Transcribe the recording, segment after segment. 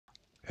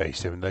Hey,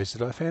 7 Days to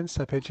Die fans,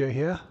 Arpeggio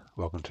here.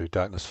 Welcome to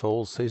Darkness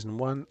Falls Season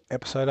 1,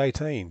 Episode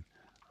 18.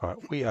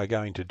 Alright, we are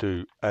going to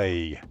do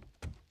a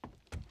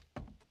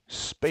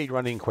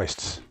speedrunning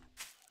quests.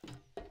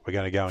 We're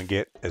going to go and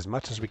get as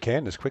much as we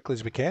can, as quickly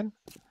as we can.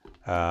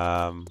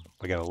 We're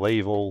going to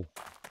leave all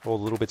the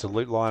little bits of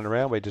loot lying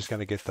around. We're just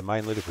going to get the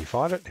main loot if we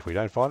find it. If we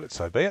don't find it,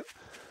 so be it.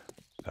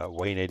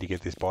 We need to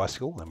get this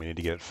bicycle, and we need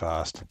to get it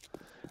fast.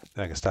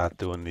 Then I can start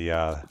doing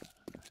the,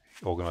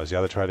 organise the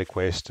other trader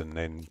quest, and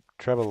then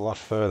travel a lot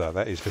further,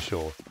 that is for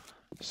sure.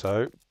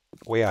 So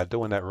we are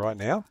doing that right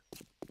now.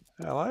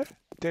 Hello?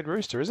 Dead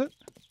rooster, is it?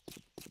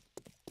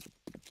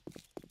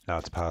 No,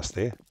 it's past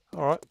there.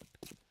 Alright.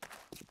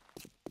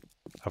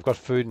 I've got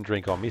food and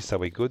drink on me, so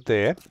we're good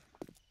there.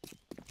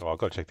 Oh, I've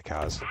got to check the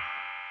cars.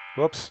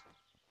 Whoops.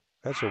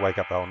 That should wake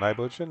up the whole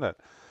neighbourhood, shouldn't it?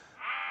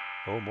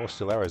 Oh, more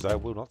still arrows though.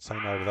 We'll not say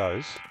no to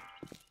those.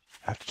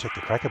 I have to check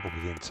the cracker book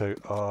again too.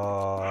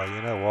 Oh,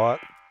 you know what?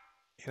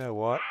 You know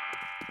what?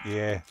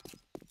 Yeah.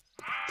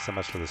 So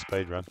much for the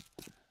speed run.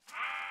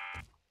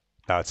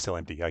 No, it's still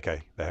empty.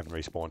 Okay, they haven't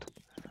respawned.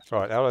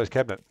 Right, Aldo's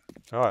cabinet.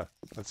 Alright,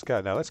 let's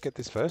go. Now, let's get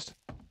this first.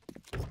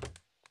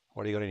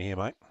 What do you got in here,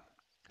 mate?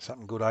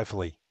 Something good,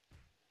 hopefully.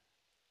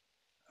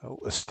 Oh,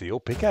 a steel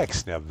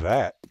pickaxe. Now,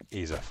 that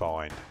is a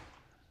find.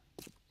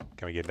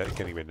 Can we get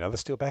another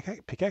steel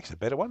pickaxe? A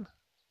better one?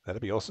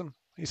 That'd be awesome.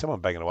 Here's someone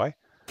banging away.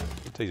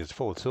 Geez, it's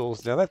full of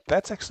tools. Now,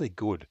 that's actually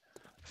good.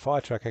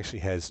 Fire truck actually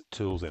has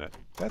tools in it.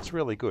 That's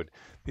really good.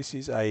 This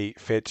is a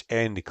fetch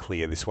and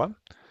clear, this one.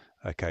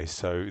 Okay,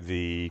 so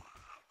the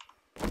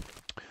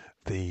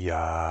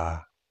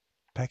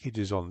package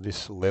is on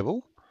this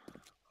level.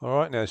 All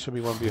right, now there should be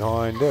one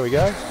behind. There we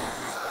go.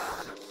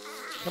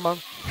 Come on.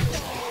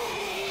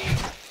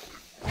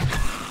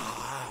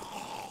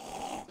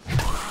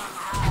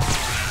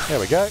 There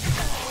we go.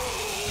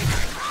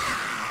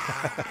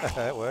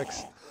 That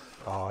works.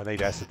 Oh, I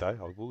need acid though.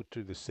 I will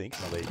do the sink.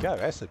 Oh, there you go.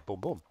 Acid. Boom,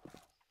 boom.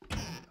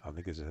 I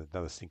think there's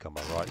another sink on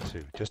my right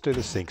too. Just do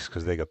the sinks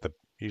because they got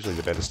usually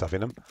the better stuff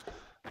in them.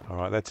 All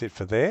right, that's it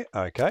for there.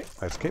 Okay,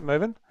 let's keep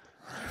moving.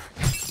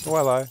 Oh,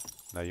 hello.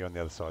 No, you're on the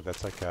other side.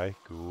 That's okay.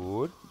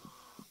 Good.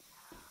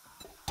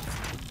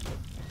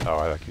 All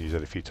right, I can use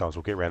that a few times.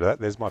 We'll get around to that.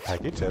 There's my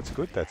package. That's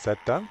good. That's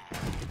that done.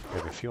 We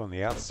have a few on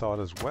the outside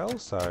as well.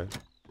 So,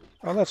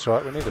 oh, that's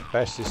right. We need to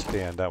bash this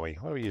down, don't we?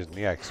 What are we using?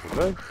 The axe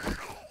will do.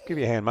 Give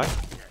you a hand, mate.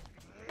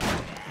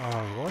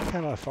 Oh, why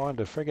can't I find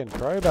a friggin'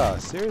 crowbar?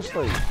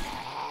 Seriously.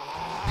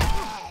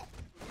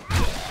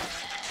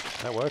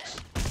 That works.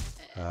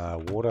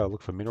 Water,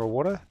 look for mineral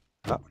water.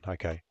 No,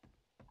 okay.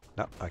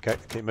 No, okay,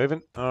 keep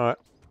moving. Alright.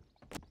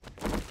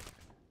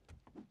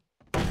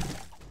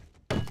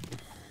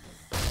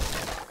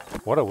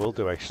 What I will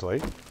do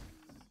actually,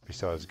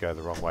 besides go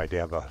the wrong way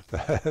down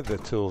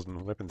the tools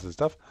and weapons and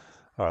stuff.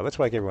 Alright, let's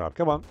wake everyone up.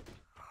 Come on.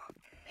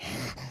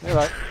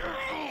 Alright.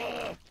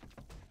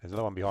 There's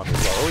another one behind me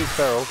as well. Oh, he's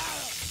feral.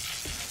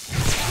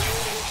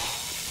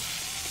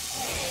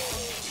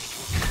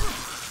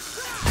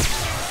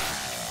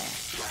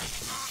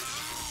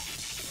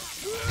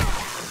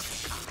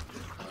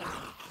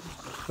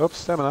 Oops,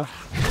 stamina.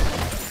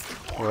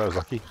 Oh, that was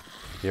lucky.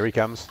 Here he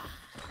comes.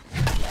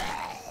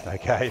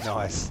 Okay,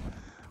 nice.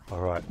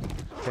 Alright.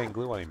 10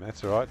 glue on him,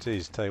 that's alright.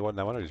 Geez, tell you what,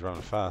 no wonder he's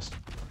running fast.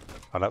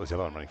 Oh, that was the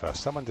other one running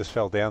fast. Someone just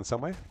fell down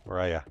somewhere. Where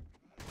are you?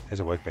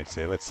 There's a workbench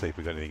there. Let's see if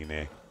we've got anything in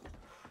there.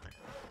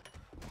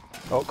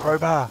 Oh,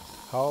 crowbar!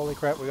 Holy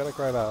crap, we got a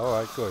crowbar.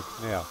 Alright, good.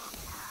 Now,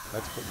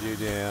 let's put you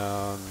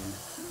down.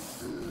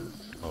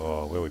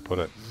 Oh, where we put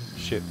it?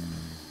 Shit.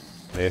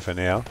 There for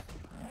now.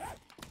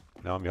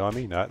 No one behind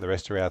me? No, the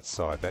rest are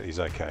outside. That is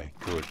okay.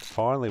 Good.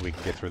 Finally, we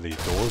can get through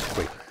these doors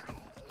quick.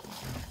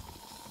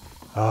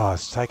 Oh,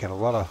 it's taken a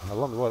lot of,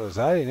 what was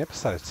it, 18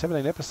 episodes,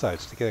 17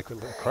 episodes to get a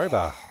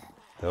crowbar.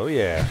 Oh,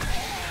 yeah.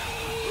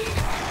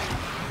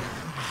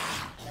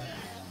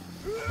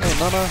 Hey,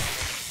 mama.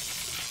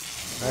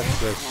 That's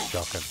just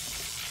shocking.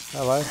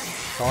 Hello,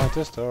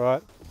 scientist. All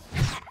right.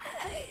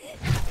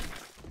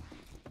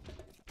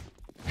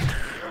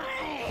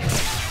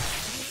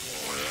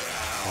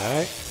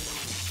 Okay.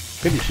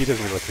 Pity she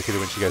doesn't electrocute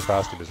when she goes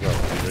past him as well.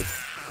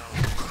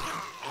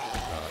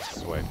 Alright,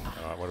 sweet.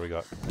 Alright, what do we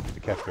got? The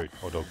cat food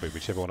or dog food,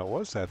 whichever one it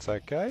was. That's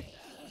okay.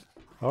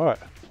 Alright,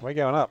 we're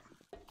going up.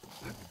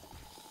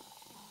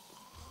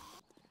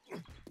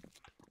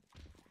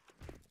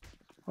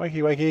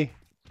 Wakey, wakey.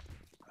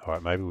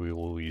 Alright, maybe we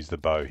will use the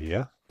bow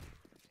here.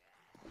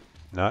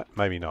 No,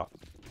 maybe not.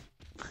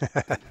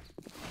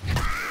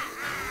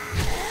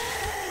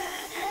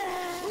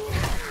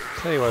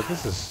 Tell you what,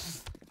 this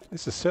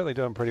is certainly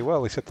doing pretty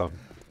well, except I'm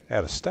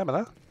out of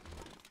stamina.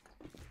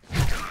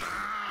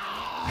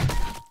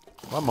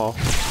 One more.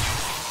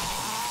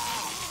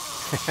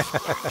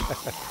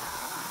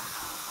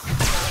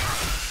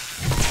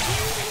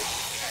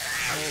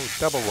 Oh,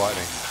 double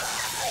lightning.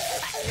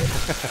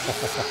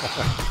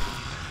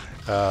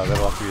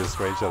 That'll have to be a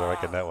screenshot, I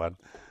reckon, that one.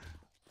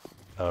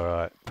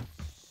 Alright.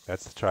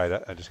 That's the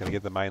trader. I'm just going to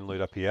get the main loot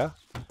up here.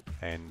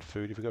 And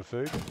food, if we've got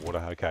food.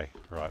 Water, okay.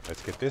 Right,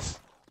 let's get this.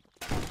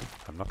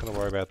 I'm not going to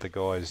worry about the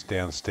guys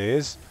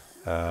downstairs.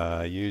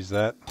 Use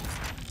that.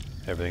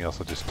 Everything else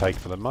I'll just take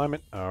for the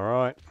moment.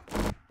 Alright.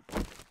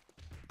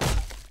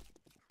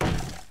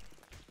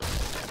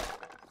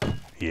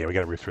 Yeah, we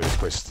got to rip through the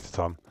quest this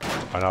time.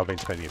 I know I've been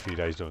spending a few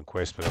days doing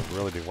quests, but I've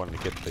really been wanting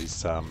to get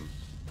these, oh,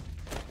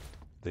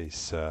 it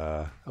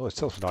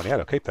sells for 98,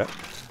 I'll keep that.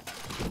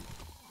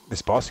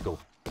 This bicycle.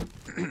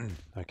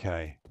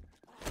 Okay.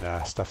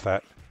 Nah, stuff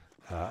that.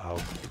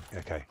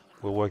 Okay,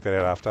 we'll work that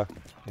out after.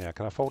 Now,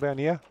 can I fall down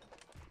here?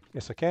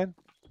 Yes, I can.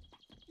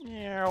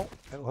 Yeah,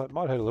 it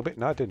might hurt a little bit.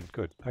 No, it didn't.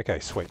 Good. Okay,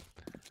 sweet.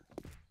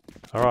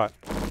 Alright.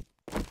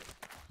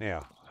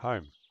 Now,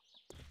 home.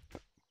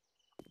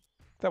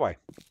 That way.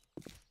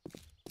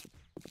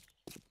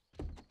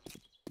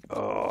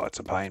 Oh, it's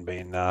a pain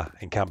being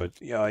encumbered.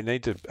 Yeah, I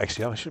need to...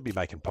 Actually, I should be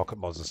making pocket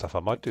mods and stuff. I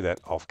might do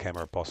that off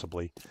camera,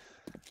 possibly.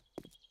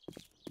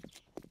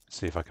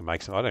 See if I can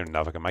make some. I don't even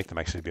know if I can make them,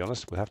 actually, to be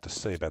honest. We'll have to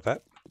see about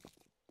that.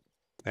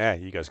 Yeah,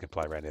 you guys can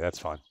play around here. That's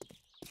fine.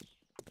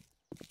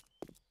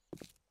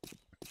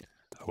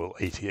 I will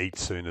eat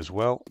soon as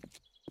well.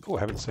 Oh,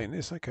 I haven't seen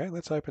this. Okay,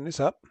 let's open this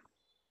up.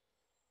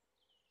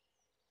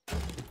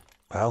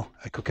 Well,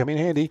 it could come in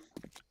handy.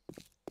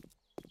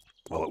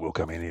 Well, it will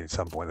come in handy at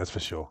some point, that's for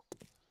sure.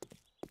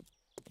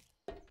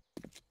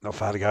 Not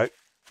far to go.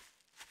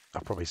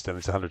 I've probably done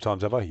this 100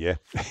 times, have I? Yeah.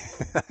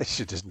 I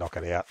should just knock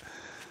it out.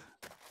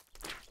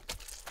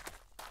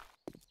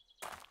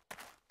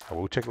 I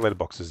will check the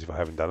letterboxes if I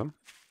haven't done them.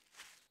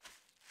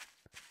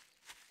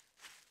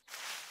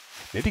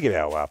 Need to get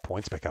our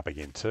points back up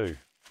again too.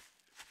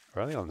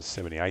 We're only on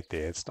 78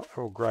 there. It's not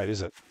all great,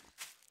 is it?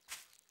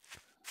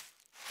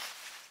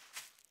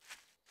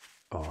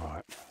 All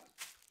right.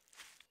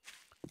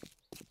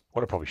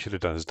 What I probably should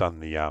have done is done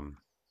the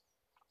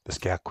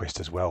scout quest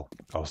as well.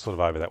 I was sort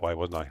of over that way,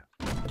 wasn't I?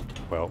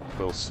 Well,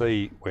 we'll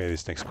see where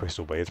this next quest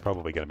will be. It's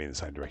probably going to be in the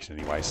same direction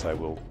anyway, so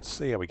we'll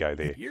see how we go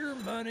there. Your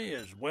money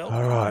is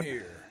welcome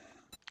here.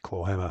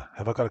 Claw hammer.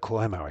 Have I got a claw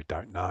hammer? I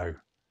don't know.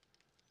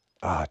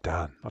 Ah,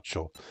 darn. Not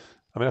sure.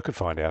 I mean, I could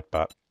find out,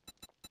 but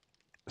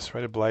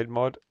threaded blade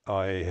mod,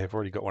 I have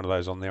already got one of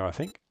those on there, I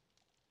think.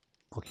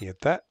 Looking at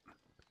that.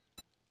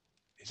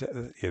 Is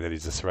that, yeah, that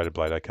is the serrated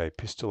blade. Okay,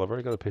 pistol. I've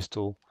already got a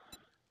pistol.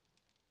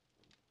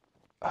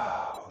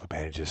 Oh, the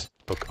bandages.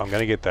 Look, I'm going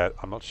to get that.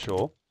 I'm not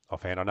sure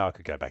offhand. I know I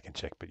could go back and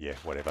check, but yeah,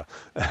 whatever.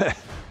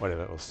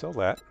 Whatever. We'll sell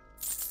that.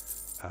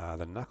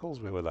 The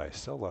knuckles, where were they?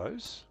 Sell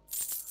those.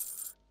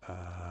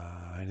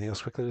 Anything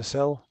else quickly to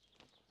sell?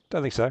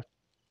 Don't think so.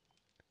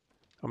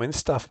 I mean, this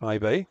stuff may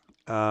be.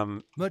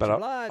 But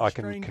I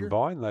can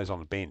combine those on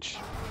the bench.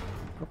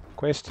 Oh,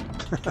 quest.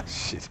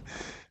 Shit.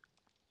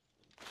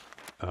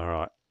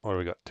 Alright. What do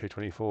we got?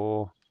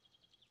 224.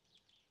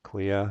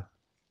 Clear.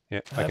 Yeah.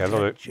 Okay,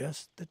 that'll do.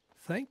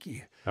 Thank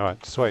you.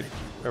 Alright, sweet.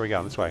 Where are we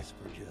going? This way.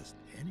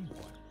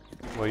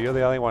 Well, you're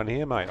the only one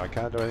here, mate. I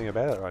can't do anything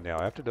about it right now.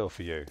 I have to do it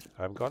for you.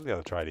 I haven't got the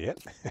other trader yet.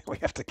 We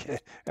have to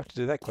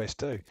do that quest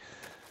too.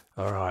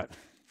 Alright.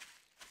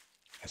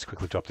 Let's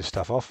quickly drop this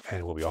stuff off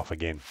and we'll be off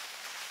again.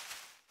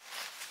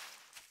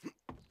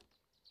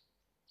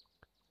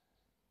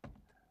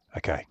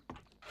 Okay.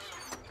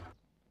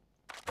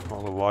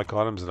 All the like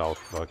items, and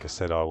like I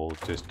said, I will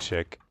just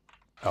check.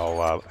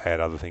 I'll add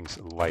other things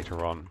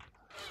later on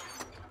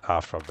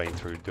after I've been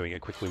through doing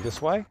it quickly this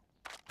way.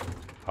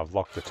 I've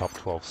locked the top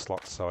 12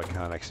 slots so I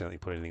can't accidentally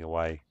put anything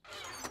away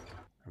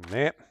from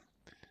there.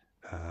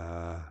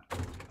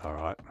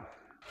 Alright.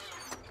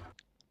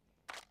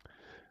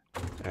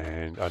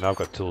 And I know I've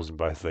got tools in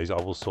both of these.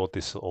 I will sort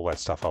all that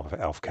stuff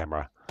off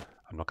camera.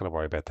 I'm not going to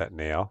worry about that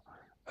now.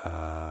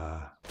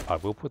 I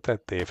will put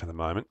that there for the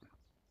moment.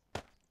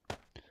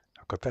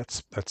 I've got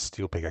that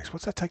steel pickaxe.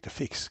 What's that take to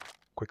fix?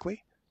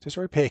 Quickly? Just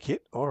a repair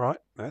kit. Alright,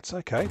 that's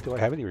okay. Do I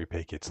have any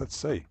repair kits? Let's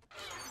see.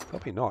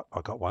 Probably not.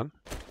 I got one.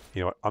 You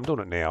know what? I'm doing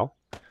it now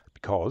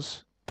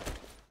because,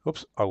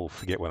 oops, I will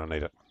forget when I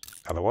need it.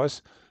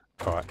 Otherwise.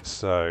 Alright,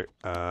 so,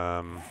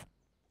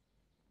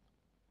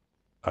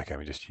 okay,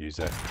 we just use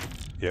that.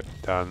 Yep,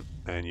 done.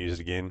 And use it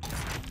again.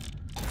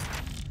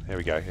 There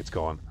we go. It's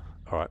gone.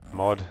 Alright,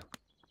 mod.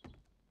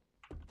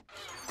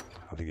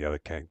 I think the other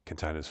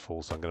container's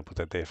full, so I'm going to put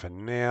that there for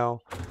now.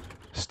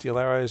 Steel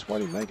arrows. Why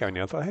didn't they go in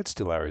there? I thought I had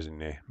steel arrows in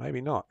there.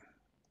 Maybe not.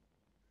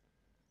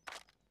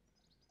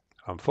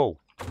 I'm full.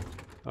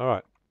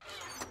 Alright.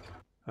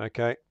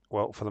 Okay.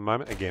 Well, for the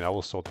moment, again, I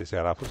will sort this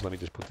out afterwards. Let me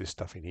just put this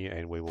stuff in here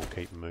and we will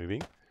keep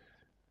moving.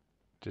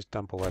 Just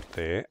dump all that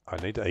there. I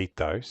need to eat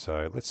though,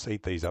 so let's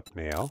eat these up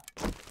now.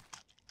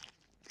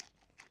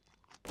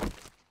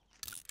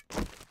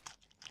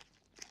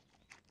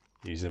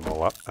 Use them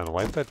all up. And I'll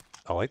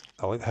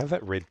have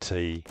that red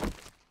tea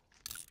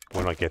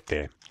when I get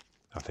there,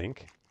 I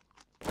think.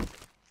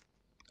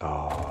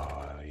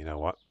 Oh, you know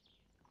what?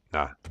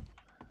 Nah.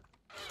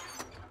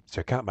 So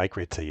I can't make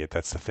red tea yet,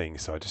 that's the thing,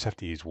 so I just have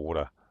to use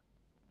water.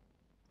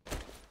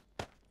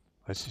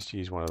 Let's just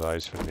use one of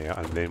those for now,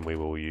 and then we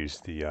will use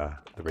the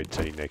red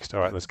tea next.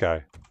 Alright, let's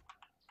go.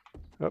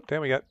 Oh,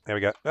 down we go. There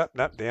we go. Up,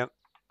 up, down.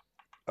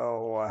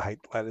 Oh, I hate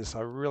ladders.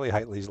 I really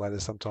hate these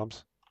ladders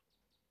sometimes.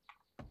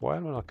 Why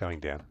am I not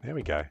going down? There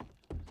we go.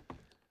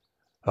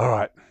 All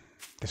right,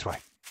 this way.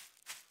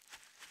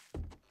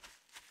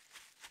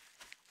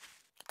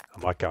 I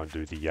might go and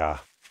do the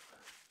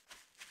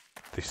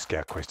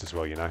scout quest as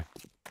well, you know.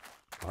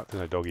 Right,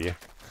 there's no dog here.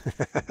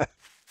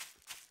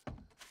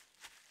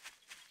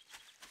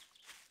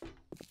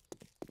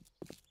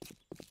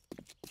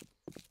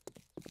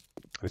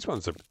 This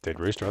one's a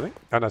dead rooster, I think.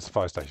 Oh, no, it's a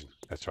fire station.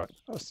 That's right.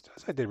 Did I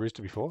say dead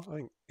rooster before? I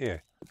think, yeah.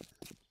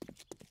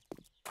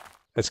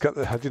 It's got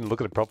the, I didn't look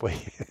at it properly.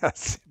 I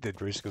said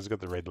dead rooster because it's got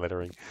the red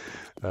lettering.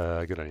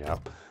 Good on you,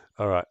 up.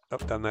 All right,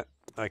 I've done that.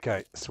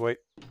 Okay, sweet.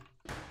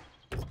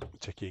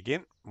 Check you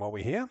again while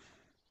we're here.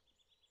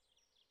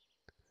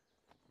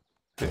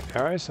 Yeah,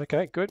 arrows,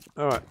 okay, good.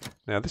 All right,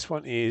 now this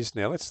one is,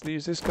 now let's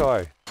use this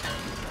guy.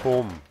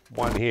 Boom,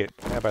 one hit.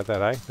 How about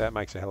that, eh? That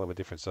makes a hell of a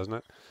difference, doesn't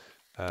it?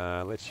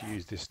 Let's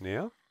use this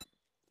now.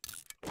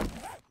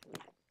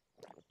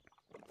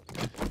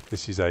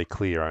 This is a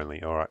clear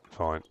only. All right,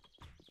 fine.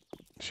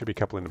 Should be a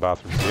couple in the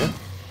bathrooms here.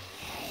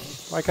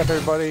 Wake up,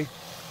 everybody.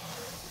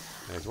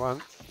 There's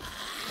one.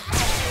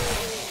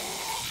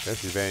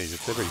 That's the advantage.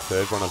 It's every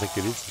third one, I think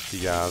it is.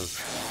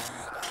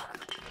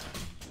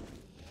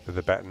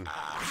 The baton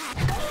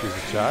gives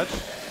a charge.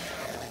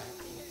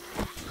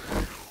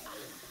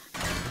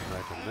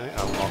 Open there.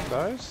 Unlock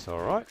those.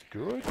 All right,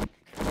 good.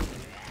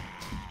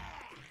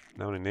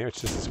 No one in there.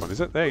 It's just this one, is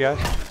it? There you go.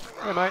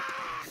 Hey, mate.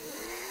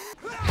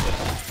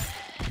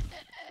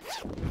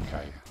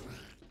 Okay.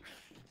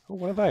 Oh,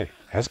 what are they?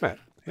 Hazmat.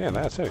 Yeah,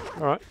 they are too.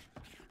 All right.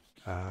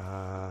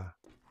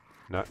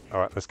 No. All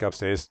right, let's go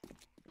upstairs.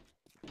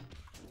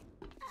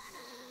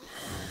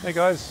 Hey,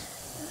 guys.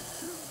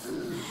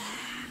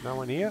 No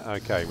one here?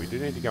 Okay, we do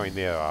need to go in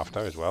there after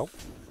as well.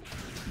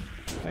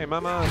 Hey,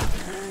 Mama.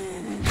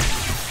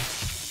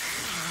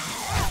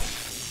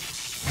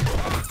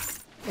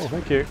 Oh,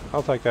 thank you.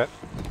 I'll take that.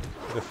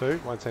 Bit of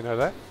food. Won't say no to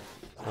that.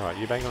 All right,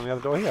 you bang on the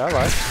other door here.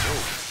 Hello.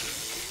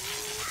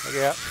 Look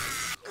out.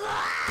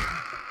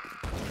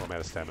 Oh, I'm out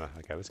of stamina.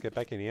 Okay, let's get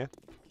back in here.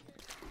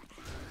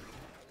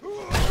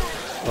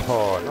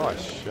 Oh,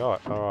 nice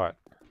shot. All right.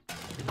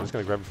 I'm just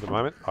going to grab them for the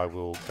moment. I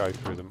will go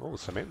through them. Oh,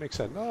 cement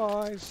mixer.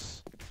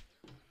 Nice.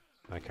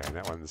 Okay, and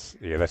that one's...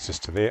 Yeah, that's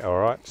just to there. All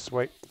right,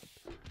 sweet.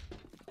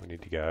 We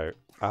need to go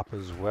up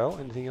as well.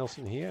 Anything else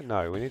in here?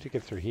 No, we need to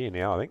get through here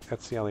now. I think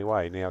that's the only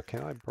way. Now,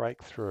 can I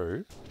break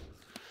through?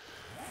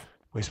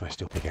 Where's my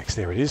steel pickaxe?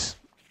 There it is.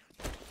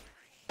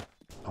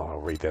 Oh, I'll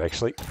read that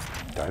actually.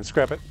 Don't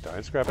scrap it.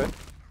 Don't scrap it.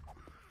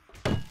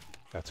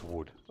 That's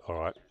wood. All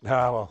right.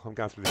 Ah, well, I'm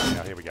going through this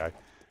now. Here we go.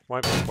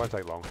 Won't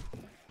take long.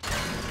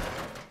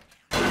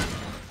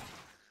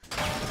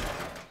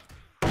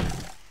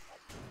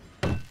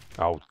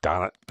 Oh,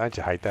 darn it. Don't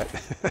you hate that?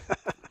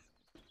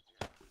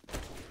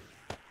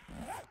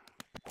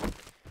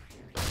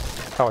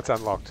 Oh, it's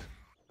unlocked.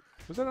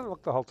 Was that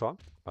unlocked the whole time?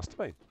 Must have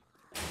been.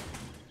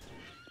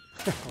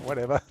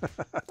 Whatever.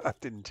 I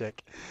didn't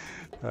check.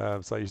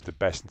 So I used to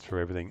bash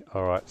through everything.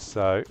 All right,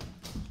 so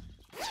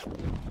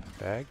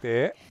bag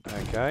there.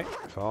 Okay,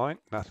 fine.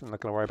 Nothing. Not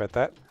going to worry about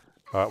that.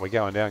 All right, we're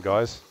going down,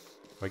 guys.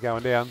 We're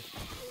going down.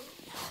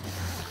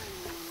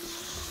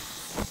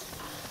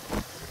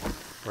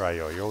 Where are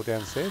you? You're all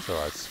downstairs?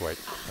 All right, sweet.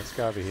 Let's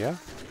go over here.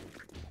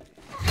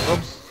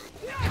 Oops.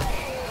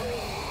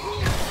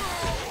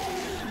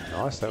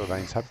 Nice, that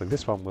means hopefully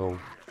this one will...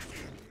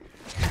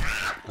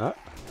 No.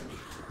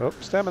 Oh,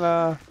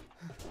 stamina!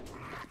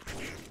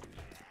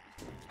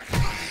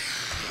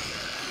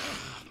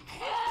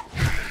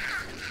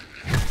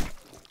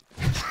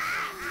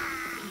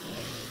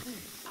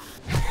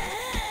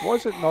 Why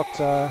is it not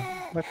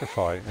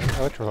electrifying?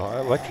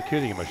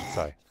 Electrocuting him, I should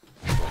say.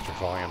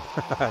 Electrifying him.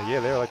 Yeah,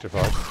 they're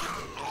electrified.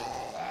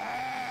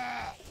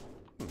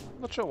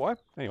 Not sure why.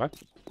 Anyway.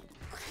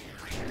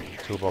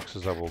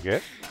 Toolboxes I will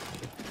get.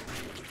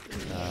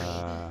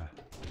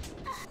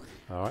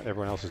 Alright,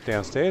 everyone else is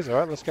downstairs.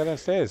 Alright, let's go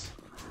downstairs.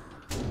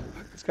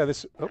 Let's go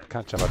this... Oh,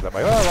 can't jump up that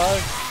way. Oh, hello!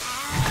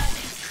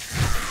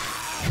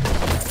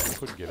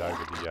 Couldn't get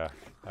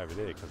over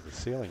there because the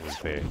ceiling was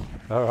there.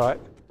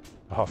 Alright.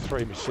 Oh,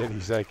 3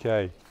 machetes,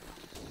 okay.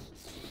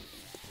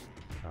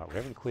 We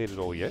haven't cleared it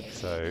all yet,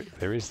 so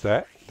there is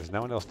that. There's no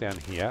one else down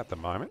here at the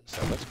moment,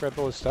 so let's grab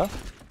all this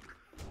stuff.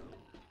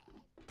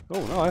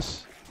 Oh,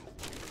 nice.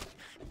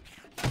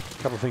 A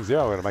couple of things there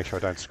I've got to make sure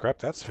I don't scrap,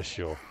 that's for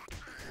sure.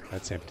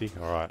 That's empty,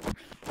 alright.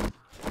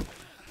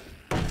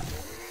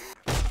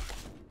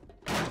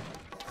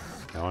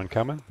 No one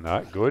coming?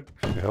 No, good.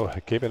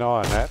 Keep an eye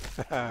on that.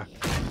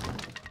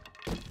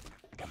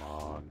 Come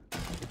on.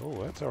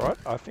 Oh, that's alright.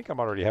 I think I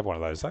might already have one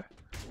of those though.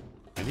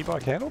 Mini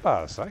bike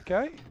handlebars,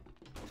 okay.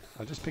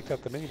 I just picked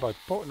up the mini bike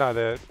book. No,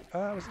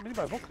 was it mini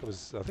bike book? I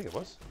think it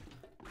was.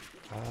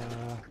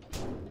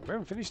 We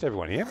haven't finished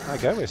everyone here.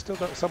 Okay, we've still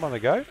got someone to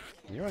go.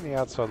 You're on the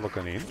outside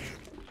looking in.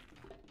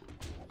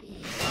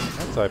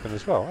 That's open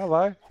as well.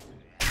 Hello.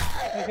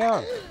 How you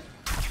going?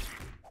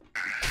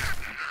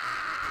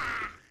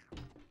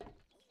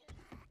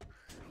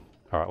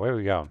 Alright, where are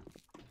we going?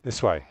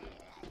 This way.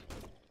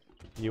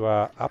 You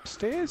are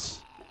upstairs?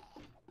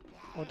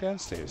 or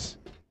downstairs?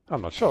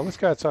 I'm not sure. Let's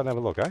go outside and have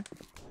a look, eh?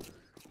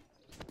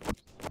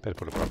 Better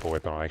put a proper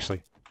weapon on,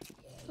 actually.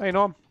 Hey,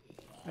 Norm.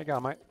 How you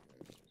going, mate?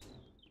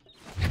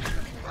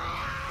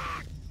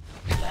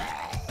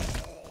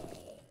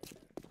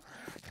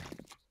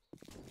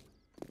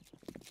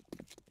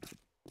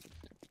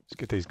 Let's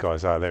get these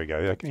guys. Oh, there we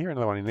go. I can hear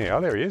another one in there.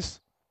 Oh, there he is.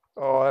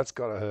 Oh, that's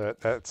got to hurt.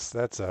 That's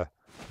a...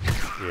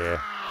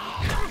 Yeah.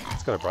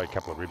 It's got to break a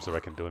couple of ribs, I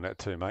reckon, doing that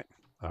too, mate.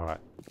 All right.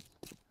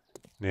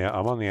 Now,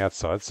 I'm on the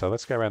outside, so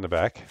let's go around the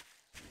back.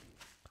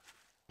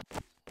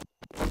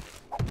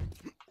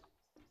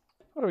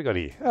 What do we got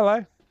here?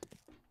 Hello.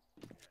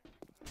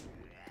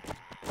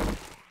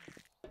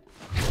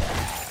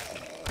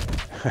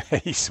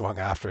 He swung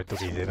after it, took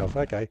his head off.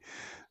 Okay.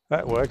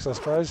 That works, I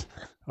suppose.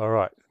 All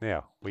right.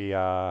 Now, we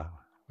got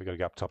to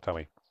go up top, don't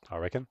we? I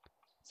reckon.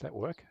 Does that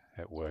work?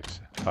 It works.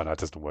 Oh, no, it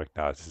doesn't work.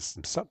 No, it's just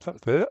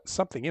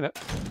something in it.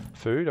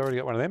 Food. I already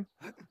got one of them.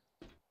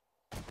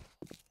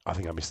 I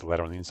think I missed the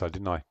ladder on the inside,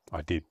 didn't I?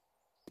 I did.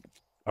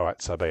 All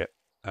right, so be it.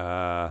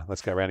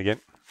 Let's go around again.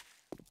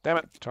 Damn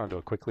it. Try and do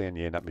it quickly and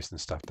you end up missing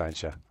stuff,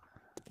 don't you?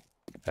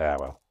 Ah,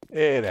 well.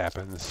 It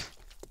happens.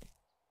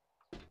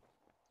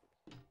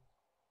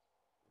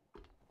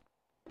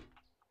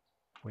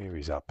 Where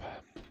is up?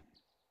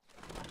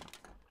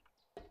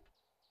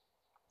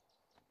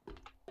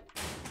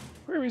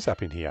 Where is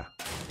up in here?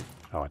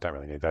 Oh, I don't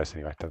really need those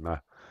anyway, doesn't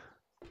matter.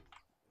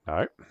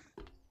 No.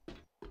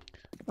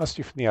 Must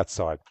be from the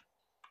outside.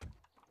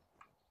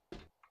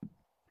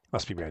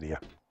 Must be around here.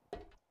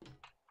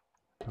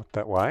 Not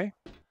that way.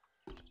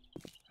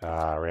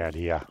 Ah, around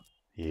here.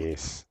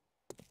 Yes.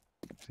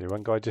 Is there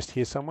one guy just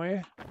here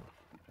somewhere?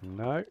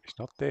 No, he's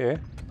not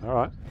there. All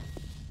right.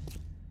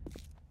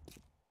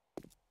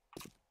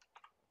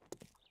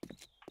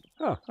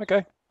 Oh,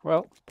 okay.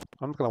 Well,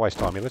 I'm not going to waste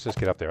time here. Let's just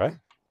get up there, eh?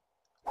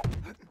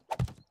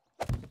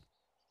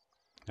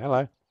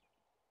 Hello.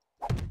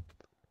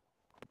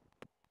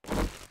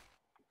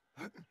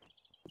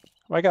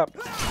 Wake up.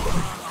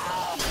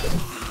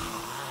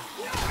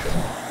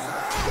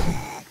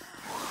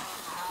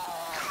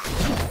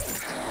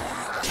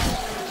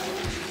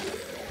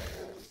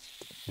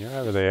 You're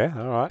over there.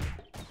 All right.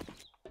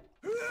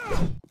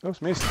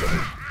 Oops, missed.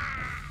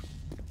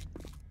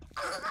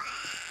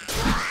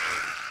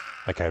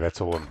 Okay, that's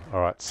all of them.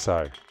 All right,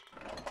 so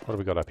what have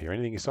we got up here?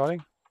 Anything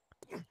exciting?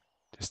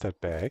 Just that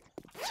bag.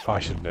 Oh, I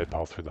should have nerd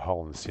pole through the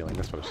hole in the ceiling.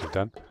 That's what I should have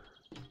done.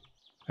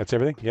 That's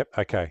everything? Yep.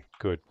 Okay,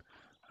 good.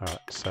 All right,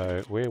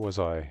 so where was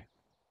I?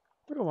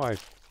 Where am I?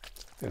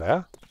 There they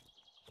are.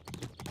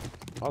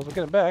 Might as well get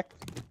them back.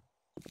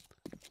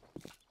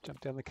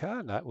 Jump down the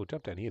car? No, we'll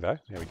jump down here though.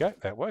 There we go.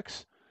 That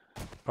works.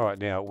 All right,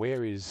 now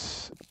where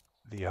is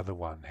the other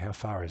one? How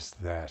far is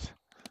that?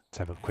 Let's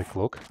have a quick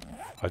look.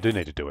 I do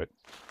need to do it.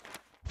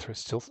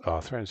 Still,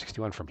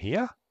 361 from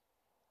here?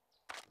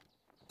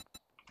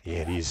 Yeah,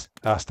 it is.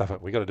 Ah, stuff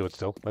it. We got to do it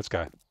still. Let's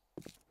go.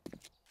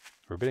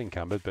 We're a bit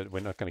encumbered, but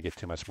we're not going to get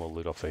too much more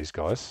loot off these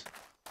guys.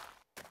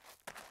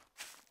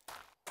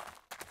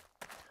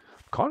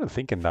 I'm kind of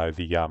thinking though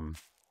the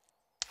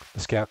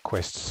scout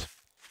quests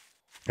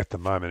at the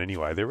moment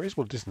anyway, they're a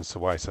reasonable distance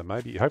away, so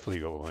maybe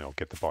hopefully I'll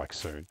get the bike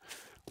soon.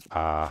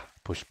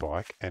 Push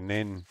bike, and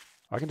then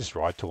I can just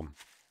ride to them.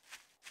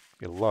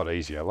 Be a lot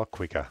easier, a lot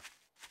quicker.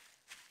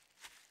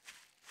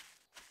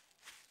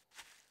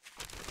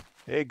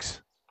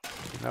 Eggs.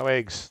 No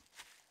eggs.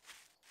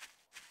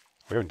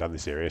 We haven't done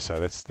this area, so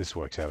this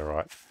works out all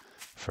right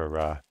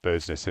for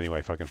bird's nests anyway,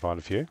 if I can find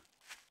a few.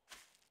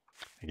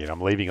 Again,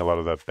 I'm leaving a lot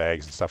of the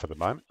bags and stuff at the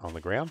moment on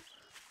the ground.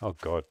 Oh,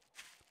 God.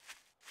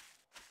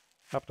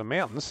 Up the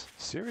mountains?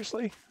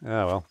 Seriously?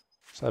 Oh, well,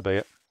 so be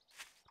it.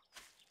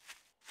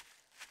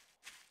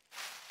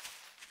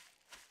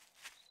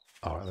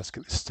 All right, let's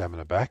get this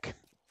stamina back.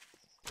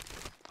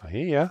 Oh,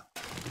 here you are.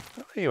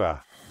 Oh, there you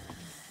are.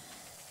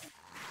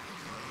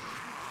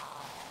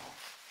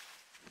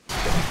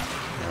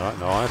 All right,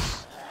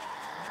 nice.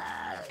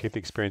 Keep the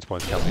experience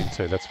points coming in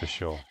too, that's for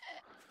sure.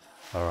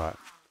 All right.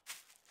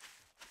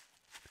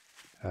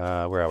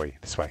 Where are we?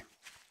 This way.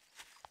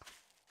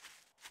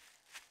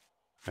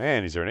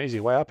 Man, is there an easy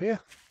way up here?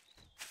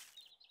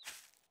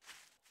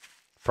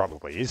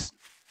 Probably is.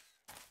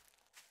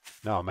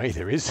 No, me,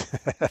 there is.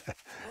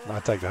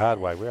 Might take the hard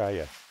way. Where are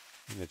you?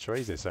 In the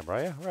trees there somewhere,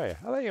 are you? Where are you?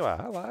 Oh, there you are.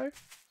 Hello.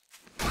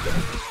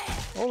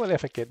 All that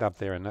effort getting up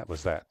there and that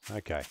was that.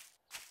 Okay.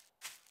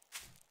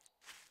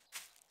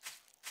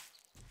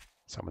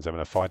 Someone's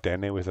having a fight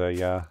down there with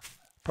a,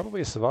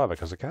 probably a survivor,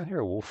 because I can't hear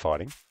a wolf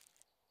fighting.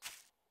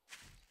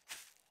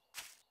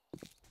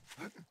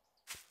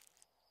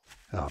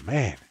 Oh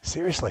man,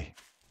 seriously.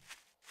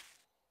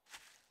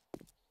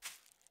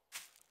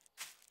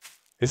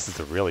 This is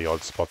a really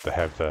odd spot to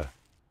have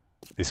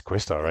this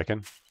quest, I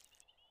reckon.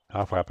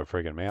 Halfway up a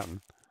friggin'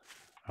 mountain.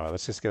 Alright,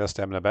 let's just get our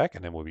stamina back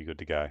and then we'll be good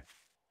to go.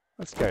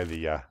 Let's go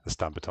the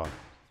stun baton.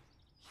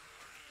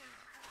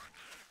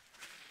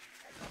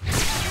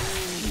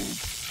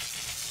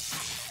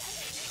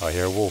 I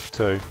hear a wolf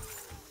too.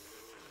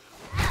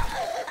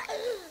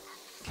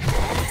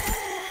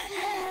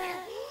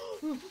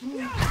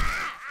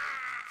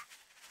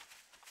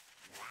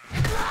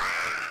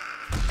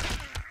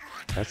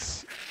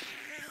 That's...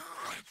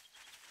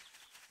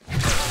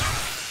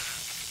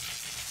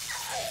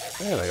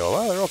 There they all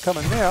are. They're all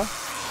coming now.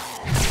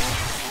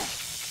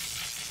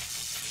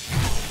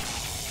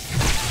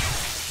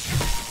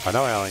 I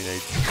know I only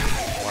need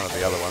one of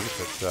the other ones,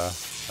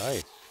 but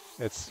hey,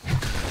 it's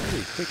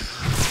really quick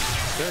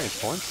experience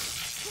points.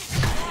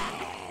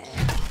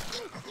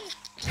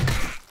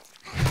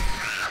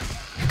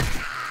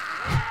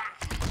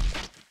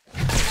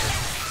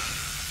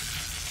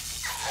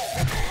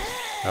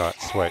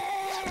 Alright, sweet.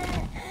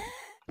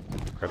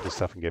 Grab this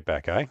stuff and get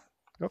back, eh?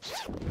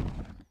 Oops.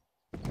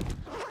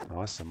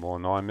 Nice, some more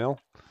 9mm.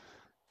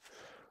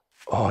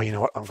 Oh, you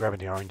know what? I'm grabbing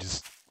the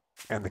oranges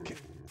and the...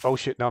 Oh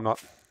shit, no I'm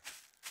not.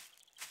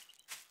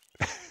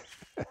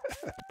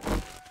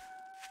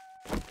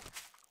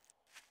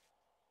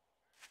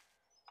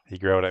 He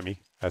growled at me.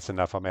 That's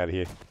enough, I'm out of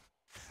here.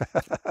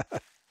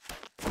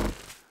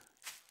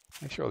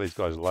 Make sure these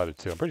guys are loaded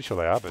too. I'm pretty sure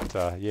they are,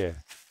 but yeah.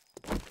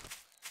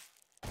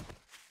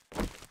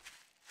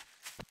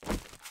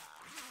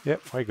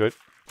 Yep, we're good.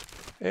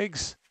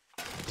 Eggs.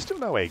 Still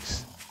no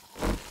eggs.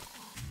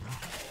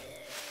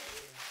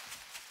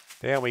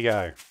 Down we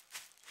go.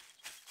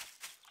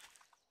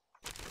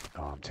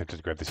 Oh, I'm tempted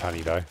to grab this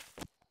honey though.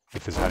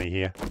 If there's honey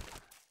here.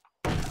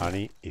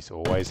 Honey is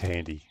always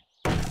handy.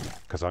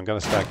 Because I'm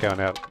going to start going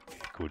out.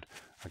 Good.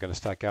 I'm going to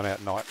start going out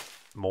at night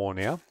more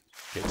now.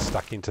 Get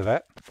stuck into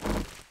that.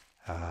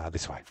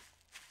 This way.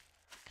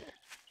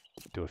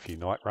 Do a few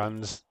night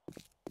runs.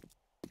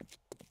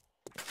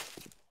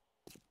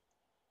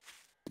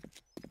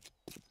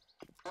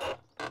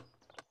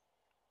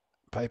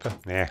 Paper?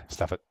 Nah,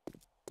 stuff it.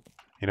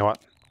 You know what?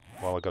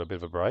 While I've got a bit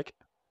of a break.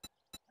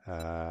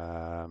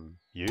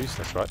 Use,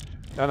 that's right.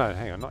 No,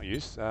 hang on, not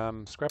use.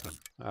 Scrap them.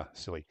 Ah,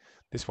 silly.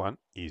 This one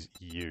is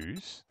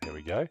use. There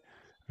we go.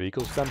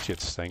 Vehicles, dumb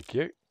shits, thank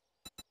you.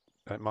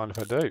 Don't mind if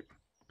I do.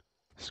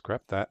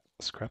 Scrap that,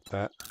 scrap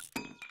that.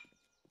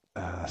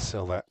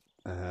 Sell that.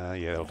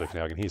 Yeah, that'll do for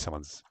now. I can hear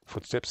someone's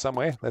footsteps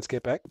somewhere. Let's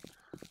get back.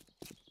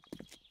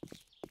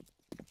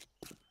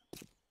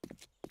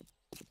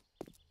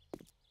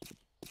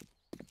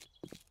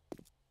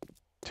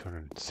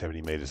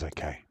 $270 meters,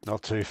 okay.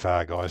 Not too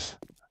far, guys.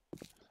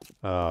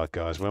 Oh,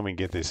 guys, when we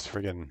get this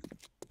friggin'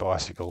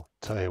 bicycle,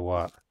 tell you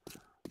what.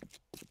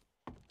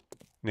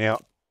 Now,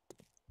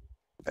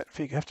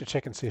 you have to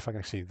check and see if I can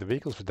actually, the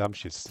vehicles for dump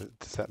shits,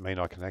 does that mean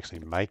I can actually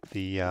make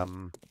the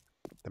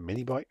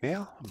mini bike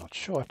now? I'm not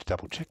sure. I have to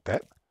double check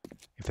that,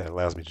 if that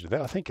allows me to do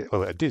that. I think,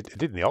 it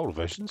did in the older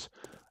versions.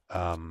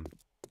 So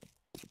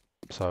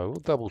we'll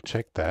double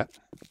check that.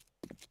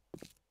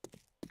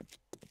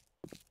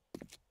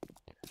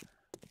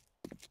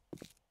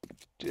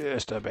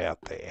 Just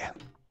about there.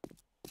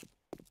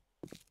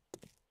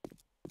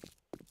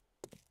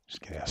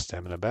 Just get our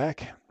stamina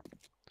back.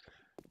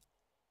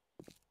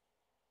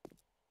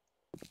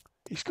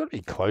 He's got to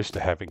be close to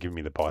having given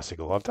me the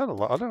bicycle. I've done a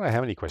lot. I don't know how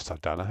many quests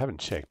I've done. I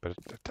haven't checked, but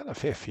I've done a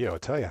fair few, I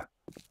tell you.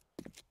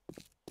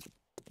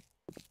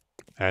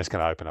 And it's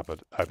going to open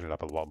it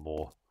up a lot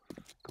more,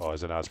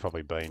 guys. I know it's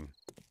probably been,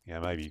 you know,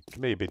 maybe it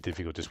can be a bit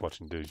difficult just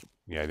watching do,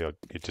 you know,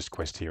 just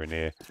quest here and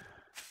there.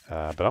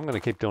 But I'm going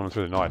to keep doing them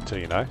through the night too,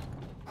 you know.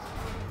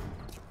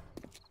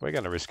 We're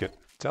going to risk it.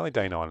 It's only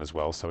day 9 as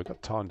well, so we've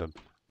got time to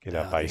get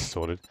our base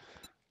sorted.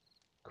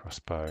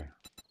 Crossbow.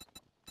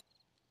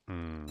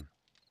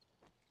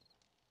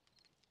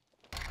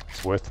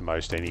 It's worth the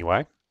most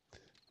anyway.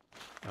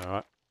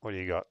 Alright, what do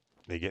you got?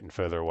 They're getting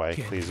further away.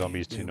 Clear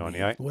zombies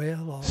 298.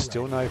 Well,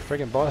 Still no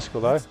friggin' bicycle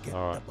though.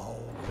 Alright.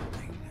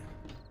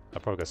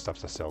 I've probably got stuff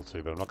to sell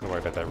too, but I'm not going to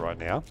worry about that right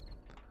now.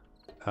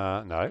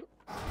 No,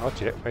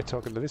 not yet. We're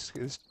talking to this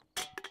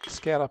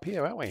scout up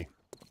here, aren't we? I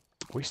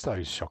wish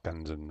those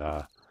shotguns and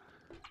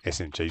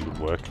SMGs would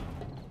work.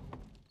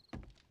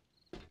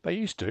 They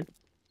used to.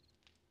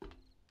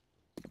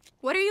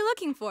 What are you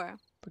looking for?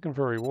 Looking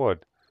for a reward.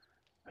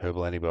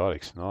 Herbal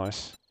antibiotics,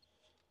 nice.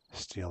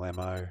 Steel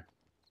ammo.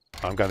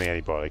 I'm going the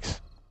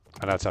antibiotics.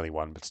 I know it's only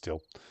one, but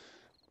still.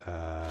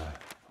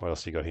 What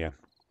else you got here?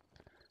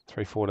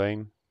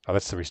 314. Oh,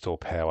 that's to restore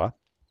power.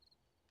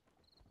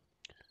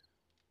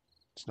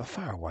 It's not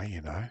far away,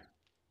 you know.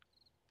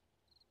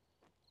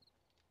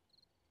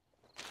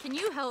 Can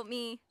you help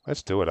me?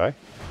 Let's do it, eh?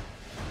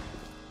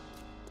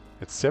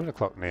 It's 7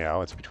 o'clock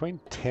now. It's between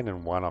 10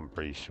 and 1, I'm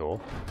pretty sure,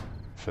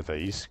 for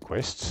these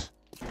quests.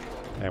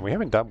 And we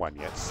haven't done one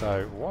yet,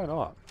 so why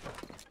not?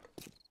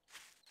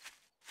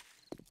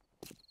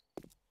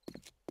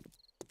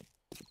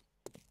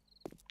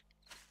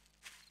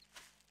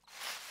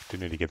 Do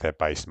need to get that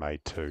base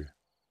made too.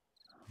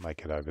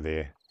 Make it over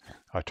there.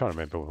 I'm trying to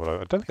remember what I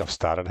don't think I've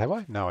started, have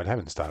I? No, I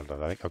haven't started, I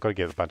don't think. I've got to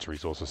get a bunch of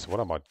resources. So what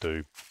I might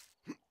do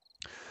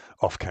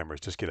off camera is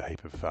just get a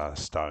heap of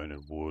stone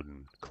and wood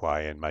and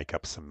clay and make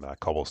up some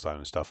cobblestone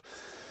and stuff.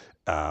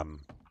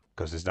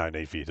 Because there's no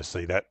need for you to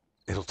see that.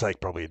 It'll take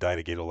probably a day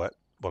to get all that,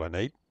 what I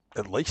need,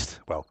 at least.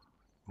 Well,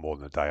 more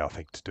than a day, I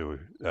think, to do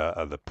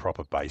the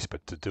proper base,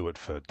 but to do it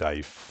for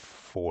day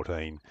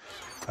 14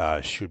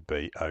 should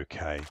be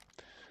okay.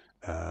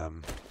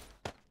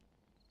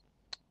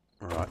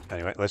 Right,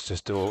 Anyway, let's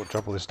just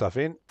drop all this stuff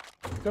in.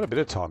 We've got a bit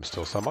of time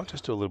still, so I might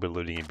just do a little bit of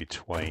looting in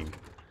between.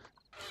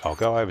 I'll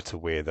go over to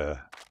where the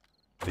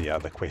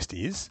quest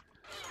is,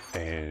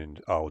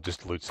 and I'll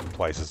just loot some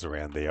places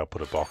around there. I'll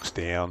put a box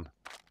down.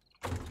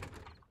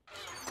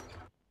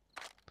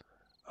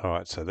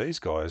 Alright, so these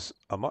guys,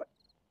 I'm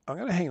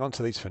going to hang on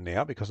to these for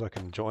now because I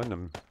can join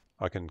them.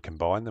 I can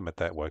combine them at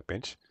that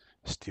workbench.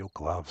 Steel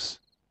gloves.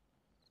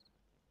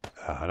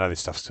 I know this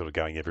stuff's sort of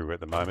going everywhere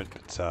at the moment,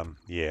 but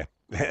yeah.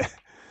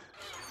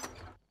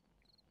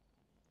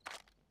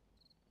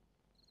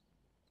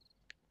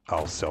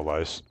 I'll sell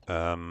those.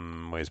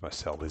 Where's my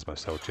sell? There's my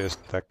sell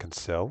chest. That can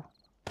sell.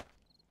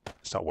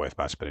 It's not worth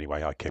much, but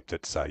anyway, I kept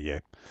it, so yeah.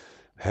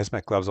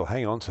 Hazmat gloves, I'll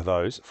hang on to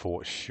those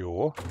for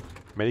sure.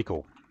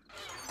 Medical.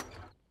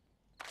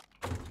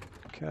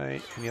 Okay,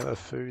 any other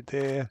food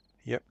there?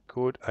 Yep,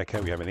 good.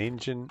 Okay, we have an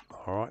engine.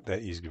 Alright,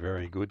 that is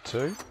very good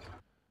too.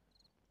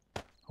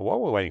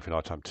 While we're waiting for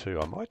nighttime too,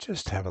 I might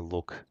just have a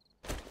look.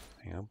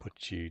 Hang on,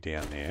 put you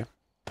down there.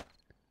 I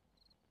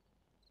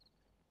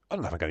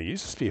don't know if I'm going to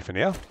use the spear for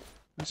now.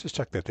 Let's just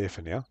chuck that there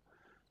for now.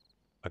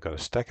 I've got a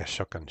stack of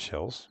shotgun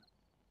shells.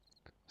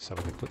 So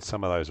we can put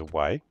some of those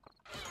away.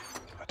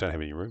 I don't have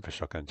any room for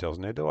shotgun shells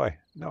now, do I?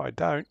 No, I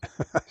don't.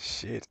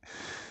 Shit.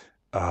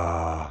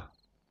 I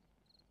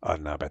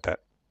don't know about that.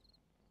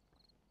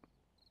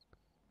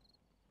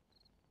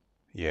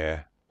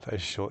 Yeah,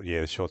 those short.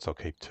 Yeah, the shorts I'll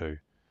keep too.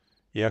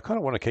 Yeah, I kind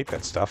of want to keep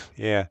that stuff.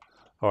 Yeah.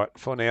 All right,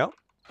 for now,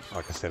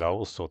 like I said, I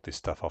will sort this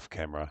stuff off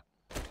camera.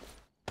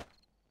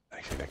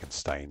 Actually, that can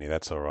stay in there.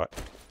 That's all right.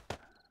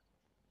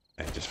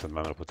 And just for the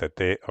moment, I'll put that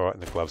there. All right,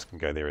 and the gloves can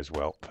go there as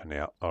well for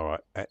now. All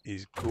right, that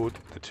is good.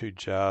 The 2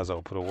 jars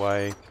I'll put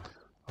away.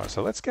 All right,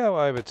 so let's go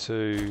over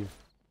to...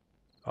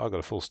 Oh, I've got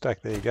a full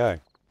stack. There you go.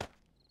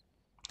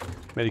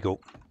 Medical.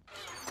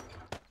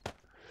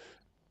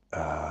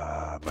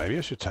 Maybe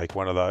I should take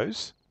one of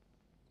those.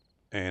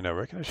 And I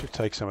reckon I should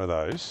take some of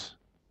those.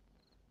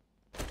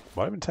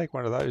 Might even take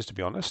one of those, to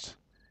be honest.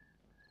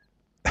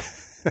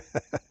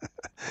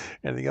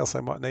 Anything else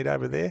I might need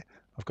over there?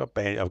 I've got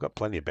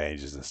plenty of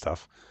bandages and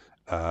stuff.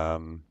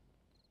 One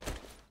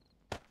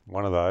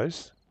of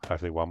those.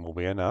 Hopefully one will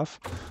be enough.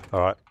 All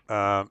right.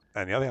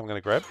 And the other thing I'm going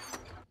to grab.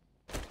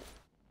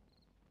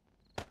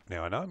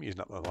 Now I know I'm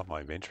using up a lot of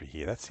my inventory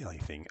here. That's the only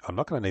thing. I'm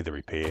not going to need the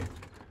repair,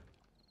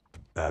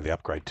 the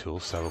upgrade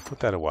tools. So we'll put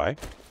that away.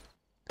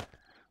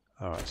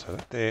 All right. So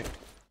that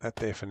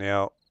there for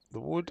now. The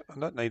wood. I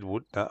don't need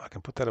wood. No, I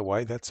can put that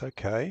away. That's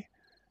okay.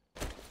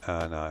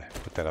 No,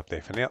 put that up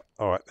there for now.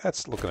 All right,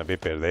 that's looking a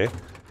bit better there.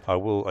 I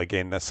will,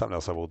 again, that's something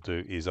else I will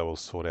do, is I will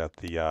sort out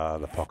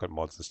the pocket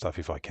mods and stuff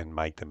if I can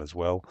make them as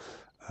well.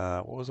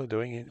 What was I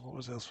doing?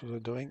 What else was I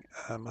doing?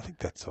 I think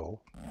that's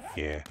all.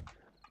 Yeah,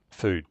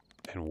 food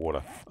and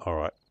water. All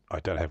right, I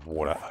don't have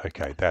water.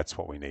 Okay, that's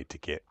what we need to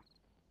get.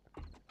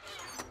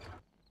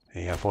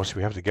 Yeah,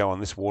 unfortunately, we have to go on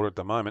this water at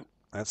the moment.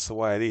 That's the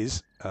way it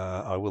is.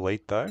 I will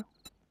eat, though.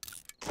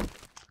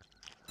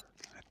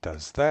 It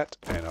does that,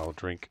 and I'll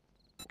drink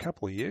a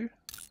couple of you.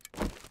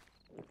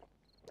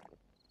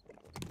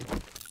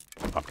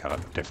 I'm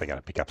definitely going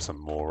to pick up some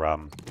more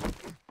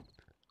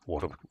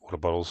water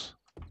bottles.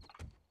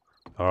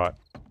 All right.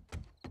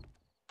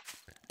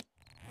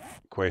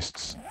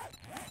 Quests.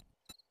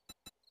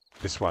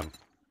 This one.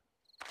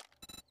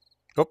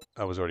 Oh,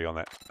 I was already on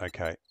that.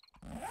 Okay.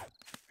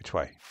 Which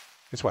way?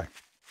 This way.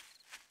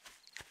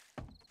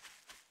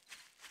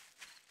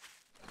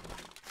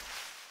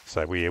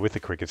 So with the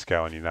crickets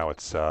going, you know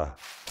it's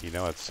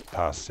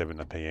past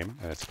 7 p.m.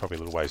 and it's probably a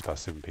little ways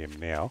past 7 p.m.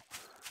 now.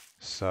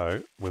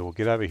 So we will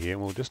get over here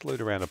and we'll just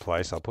loot around the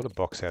place. I'll put a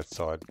box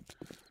outside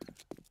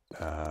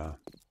the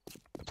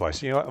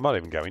place. You know what? I might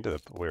even go into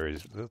where it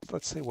is.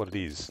 Let's see what it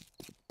is.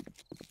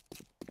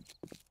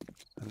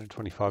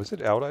 125. Is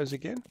it Aldo's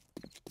again?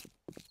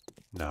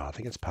 No, I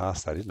think it's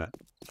past that, isn't it?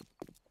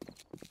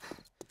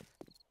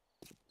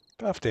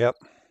 Buffed out.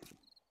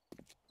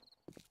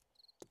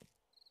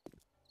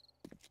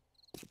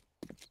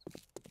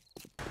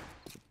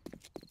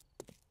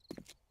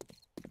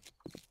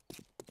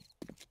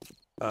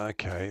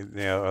 Okay,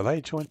 now are they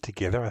joined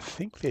together? I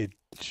think they're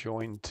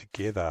joined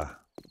together.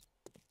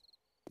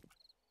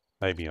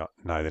 Maybe not.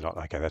 No, they're not.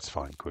 Okay, that's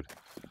fine. Good.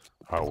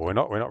 All right,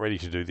 well, we're not ready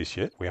to do this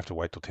yet. We have to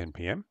wait till 10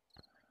 p.m.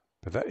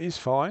 But that is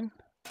fine.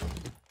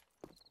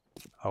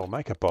 I will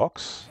make a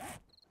box.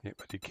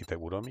 Yep, I did keep that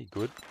wood on me.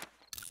 Good.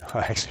 I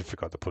actually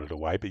forgot to put it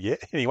away, but yeah.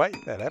 Anyway,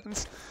 that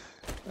happens.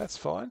 That's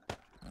fine.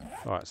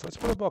 All right, so let's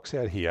put a box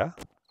out here.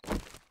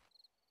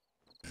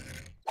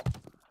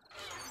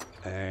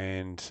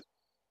 And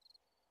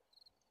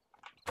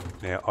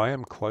now I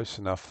am close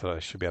enough that I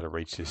should be able to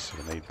reach this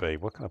if I need be.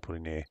 What can I put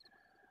in there?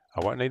 I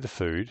won't need the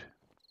food.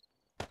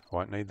 I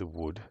won't need the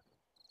wood.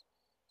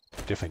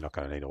 Definitely not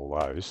going to need all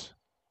those.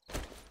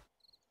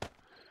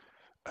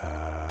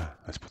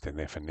 Let's put them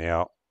there for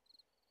now.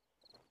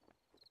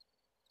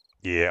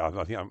 Yeah,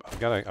 I think I'm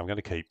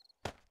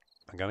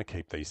going to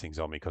keep these things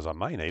on me because I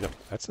may need them.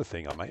 That's the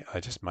thing. I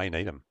just may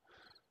need them.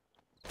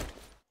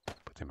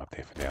 Put them up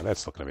there for now.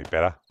 That's looking a bit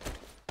better.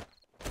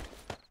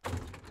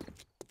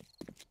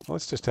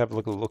 let's just have a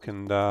look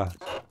and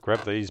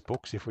grab these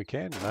books if we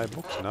can. No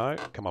books? No.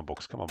 Come on,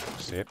 books. Come on,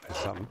 books. Yep, there's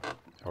something.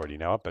 I already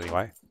know it, but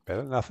anyway,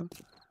 better than nothing.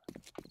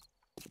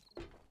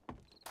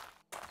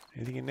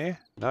 Anything in there?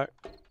 No.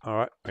 All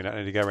right, we don't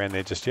need to go around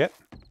there just yet.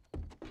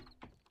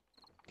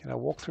 Can I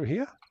walk through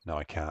here? No,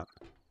 I can't.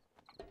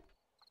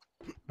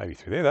 Maybe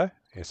through there, though.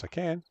 Yes, I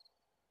can.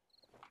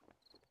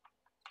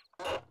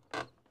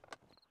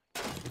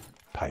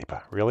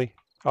 Paper. Really?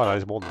 Oh, no,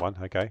 there's more than one.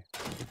 Okay.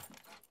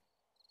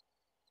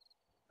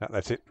 No,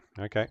 that's it.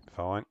 Okay,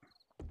 fine.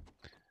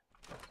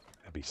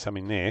 There'll be some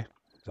in there.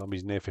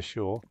 Zombies in there for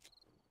sure.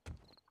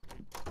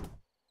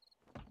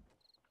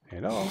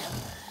 And oh,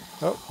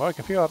 I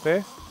can feel up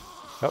there.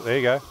 Oh, there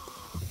you go. I'm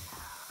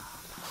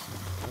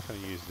not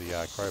going to use the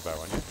crowbar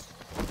on you.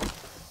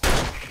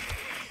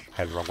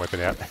 Had the wrong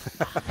weapon out.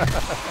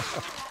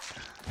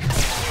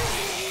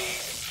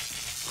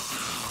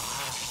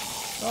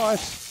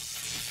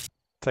 Nice.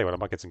 Tell you what, I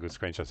might get some good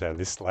screenshots out of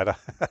this later.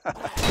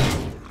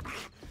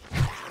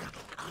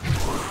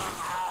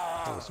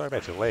 Oh, sorry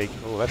about your leg.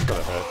 Oh, that's going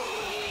to hurt.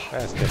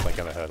 That's definitely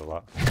going to hurt a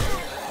lot.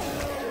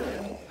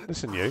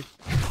 Listen, you.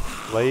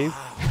 Leave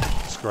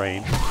the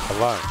screen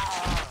alone.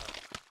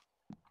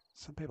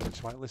 Some people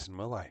just won't listen,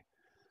 will they?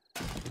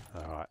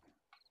 Alright.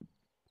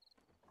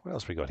 What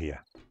else we got here?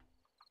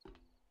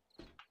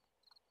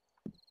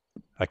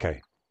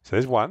 Okay, so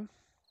there's one.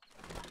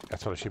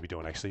 That's what I should be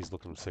doing actually, is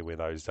looking to see where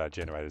those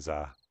generators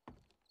are.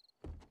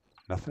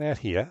 Nothing out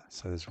here,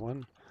 so there's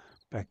one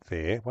back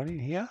there. One in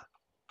here?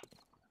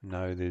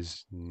 No,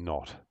 there's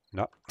not.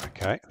 No,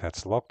 okay,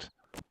 that's locked.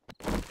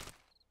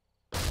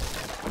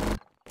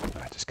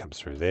 That just comes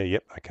through there.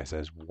 Yep, okay, so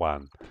there's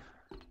one.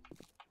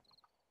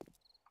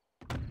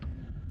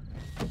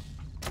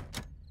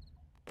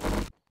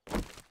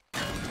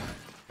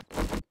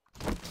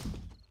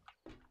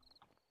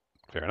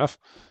 Fair enough.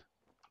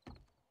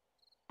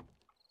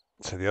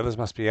 So the others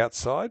must be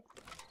outside.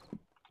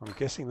 I'm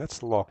guessing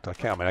that's locked. I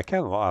can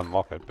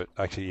unlock it, but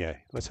actually, yeah,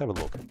 let's have a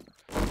look.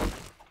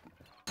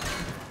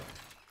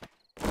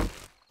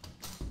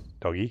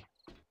 Doggy.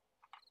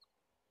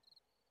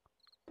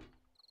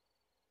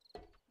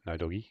 No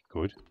doggy.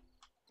 Good.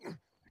 There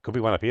could be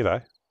one up here,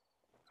 though.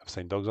 I've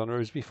seen dogs on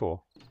roofs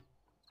before.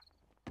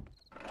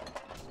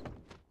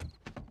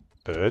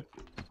 Bird.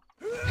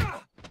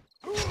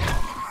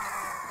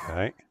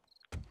 Okay.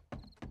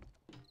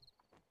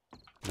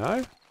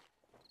 No?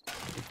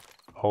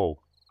 Oh.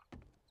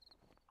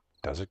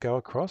 Does it go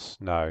across?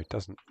 No, it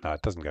doesn't. No,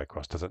 it doesn't go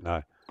across, does it?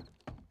 No.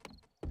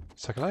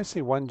 So can I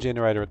see one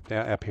generator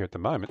up here at the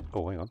moment?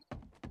 Oh, hang on.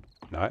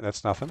 No,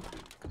 that's nothing.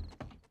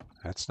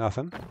 That's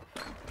nothing.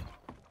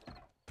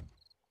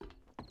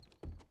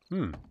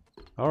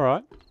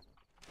 Alright.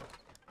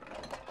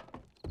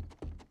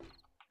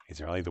 Is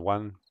there only the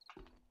one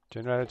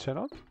generator turn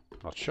on?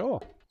 Not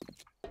sure.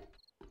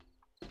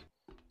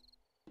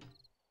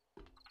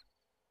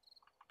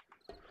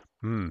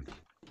 I'm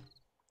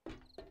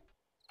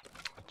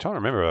trying to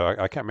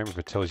remember. I can't remember if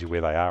it tells you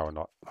where they are or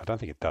not. I don't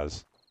think it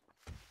does.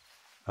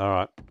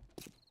 Alright.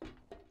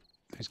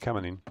 Who's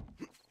coming in?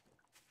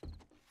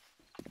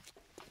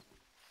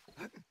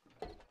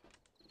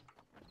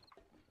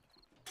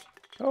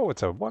 Oh,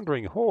 it's a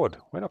wandering horde.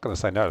 We're not going to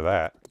say no to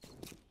that.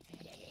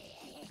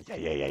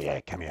 Yeah.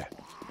 Come here.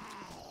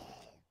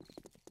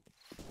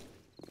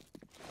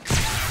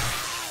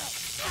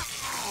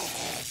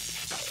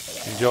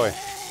 Enjoy.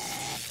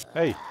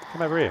 Hey,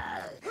 come over here.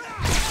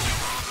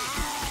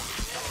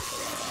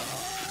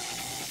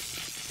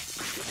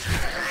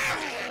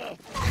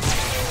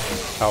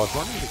 I was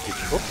wondering if you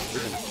could... Oops, we're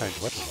going to change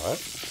weapon, right?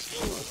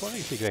 I was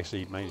wondering if you could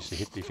actually manage to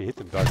hit... If you hit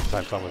them both at the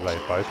same time, whether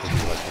they both would be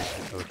like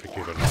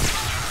electrocute or not.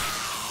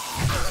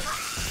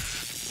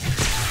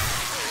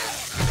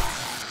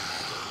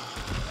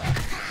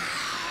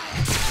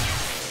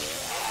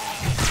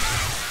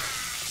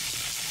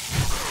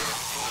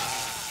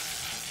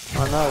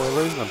 Oh no, we're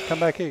losing them. Come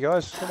back here,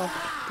 guys. Come on.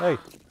 Hey,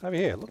 over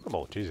here. Look at them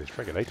all. Jesus,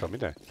 freaking eat them,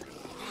 isn't it?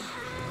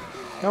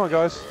 Come on,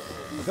 guys.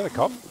 Is that a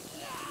cop?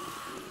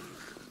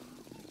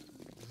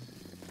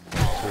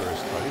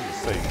 Tourist. I didn't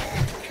see.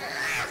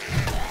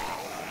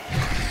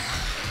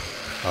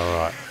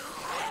 Alright.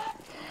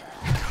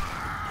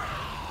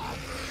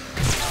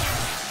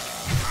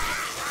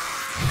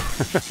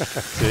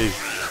 Jeez.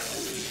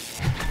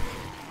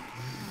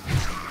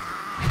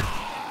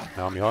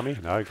 No one behind me?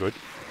 No, good.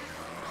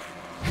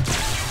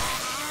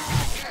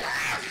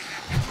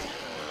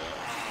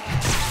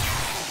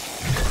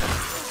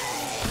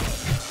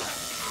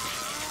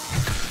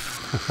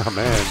 Oh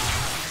man,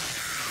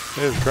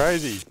 this is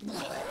crazy.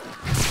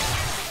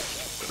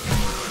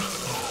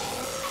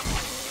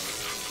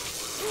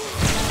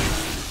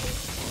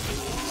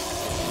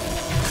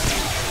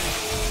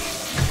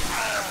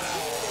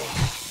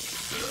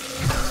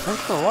 I'm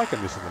kind of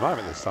liking this at the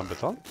moment, this sun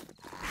baton.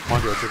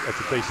 Mind you, it's a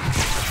decent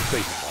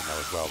one though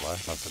as well, though, I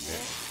must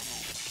admit.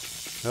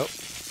 Nope,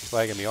 he's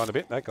lagging me on a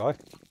bit, that guy.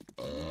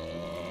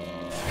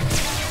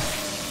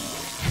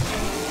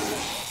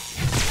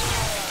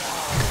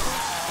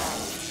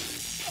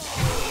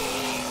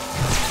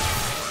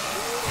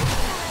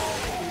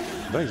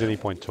 don't think there's any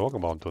point talking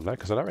while I'm doing that,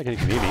 because I don't reckon he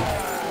can hear me.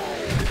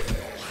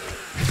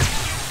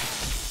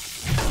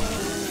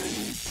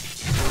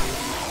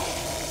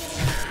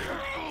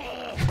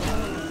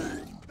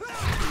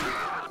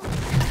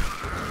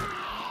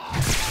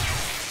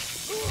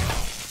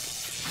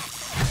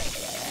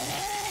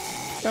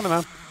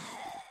 Stamina.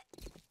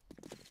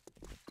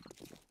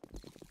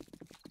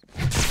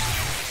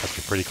 Must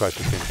be pretty close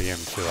to 10 PM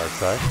too, I'd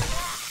say.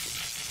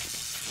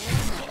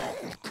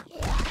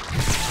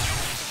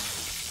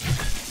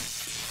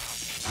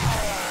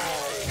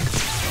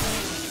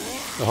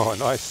 Oh,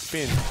 nice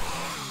spin.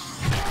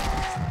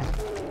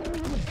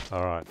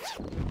 Alright.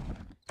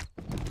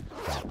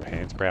 Oh,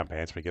 pants, brown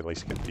pants, we can at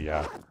least get the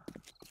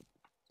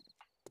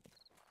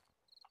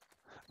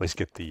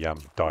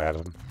dye out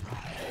of them.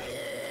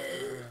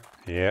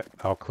 Yeah,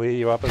 I'll clear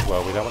you up as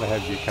well. We don't want to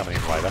have you coming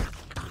in later.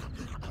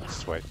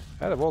 Sweet.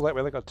 Out of all that, we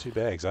only got 2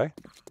 bags, eh?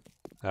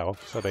 Oh well,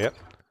 so be it.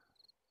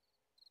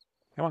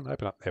 Come on,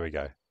 open up. There we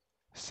go.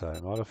 So,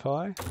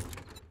 modify.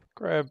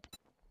 Grab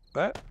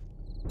that.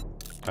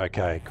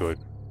 Okay, good.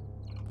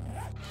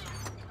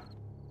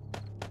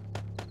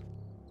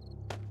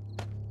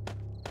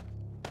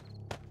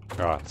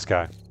 Alright, let's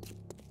go.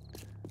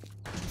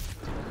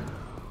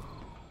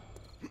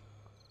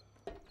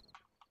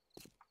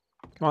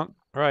 Come on,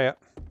 where are you?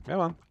 Come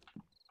on.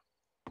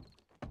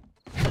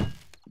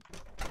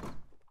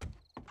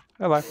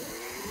 Hello.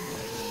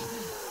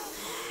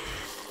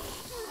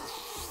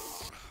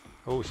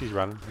 Oh, she's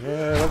running.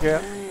 Yeah, look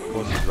out. Of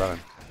course she's running.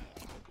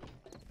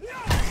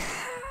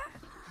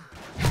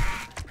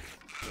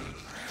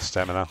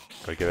 Stamina.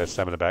 Gotta get that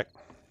stamina back.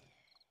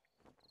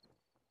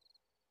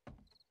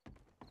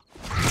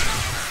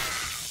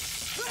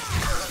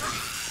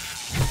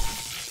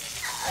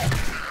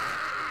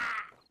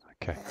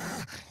 Okay.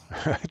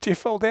 Did you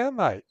fall down,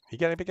 mate? You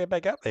gonna get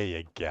back up? There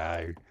you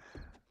go.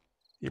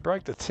 You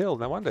broke the till.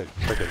 No wonder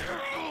freaking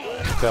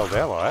fell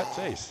down like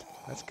that. Jeez,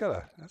 that's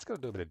gotta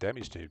do a bit of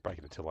damage to you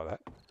breaking the till like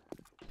that.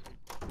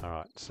 All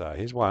right, so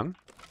here's one.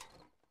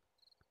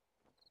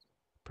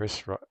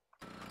 Press right.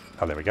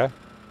 Oh, there we go.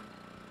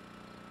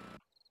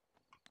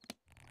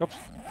 Oops.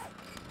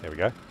 There we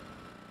go.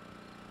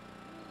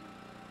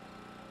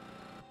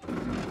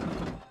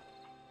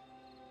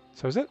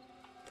 So is it?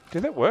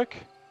 Did that work?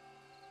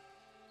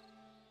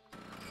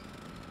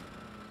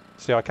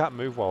 See, I can't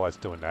move while I was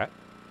doing that.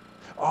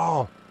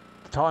 Oh,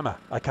 the timer.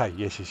 Okay,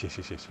 yes.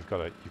 You've got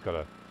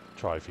to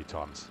try it a few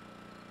times.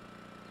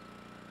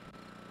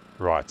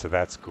 Right, so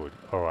that's good.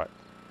 All right.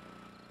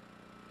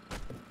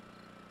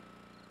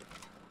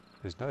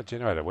 There's no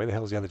generator. Where the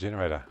hell is the other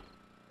generator?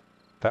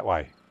 That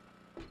way.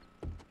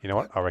 You know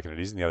what? I reckon it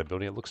is in the other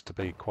building. It looks to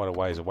be quite a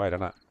ways away,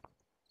 doesn't it?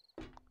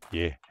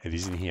 Yeah, it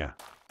is in here.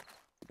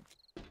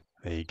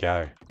 There you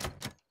go.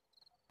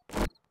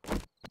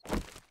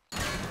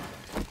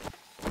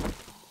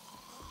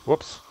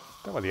 Whoops.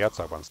 Don't want the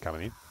outside ones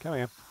coming in. Come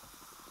here.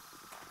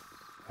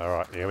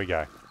 Alright, here we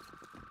go.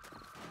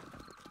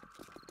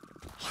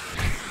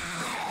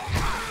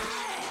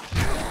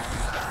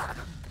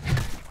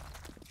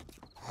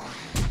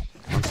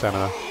 One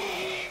stamina.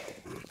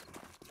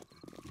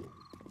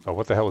 Oh,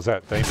 what the hell was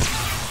that? Demon.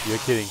 You're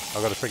kidding.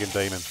 I got a friggin'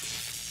 demon.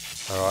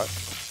 Alright.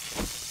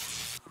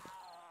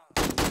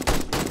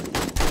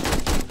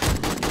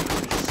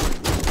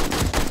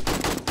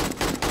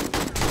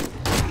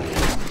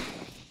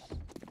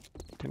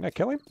 Didn't that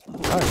kill him?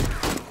 No.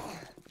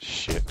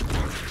 Shit.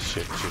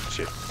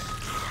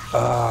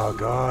 Oh,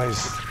 guys.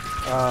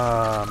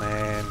 Oh,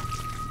 man.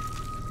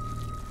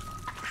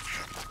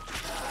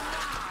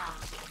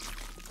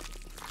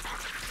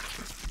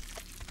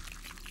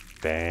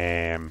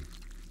 Damn.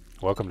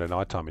 Welcome to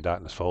nighttime in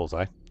Darkness Falls,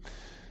 eh?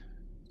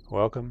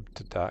 Welcome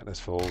to Darkness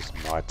Falls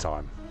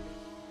nighttime.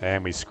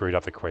 And we screwed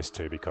up the quest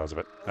too because of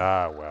it.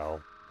 Ah,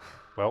 well.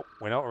 Well,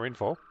 we know what we're in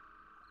for.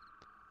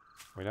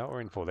 We know what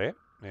we're in for there.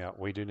 Now,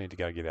 we do need to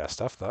go get our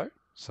stuff, though.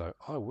 So,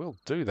 I will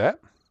do that.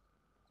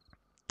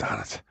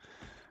 Darn it.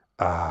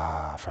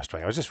 Ah,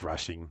 frustrating. I was just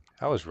rushing.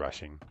 I was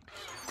rushing.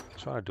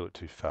 Trying to do it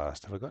too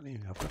fast. Have I got any?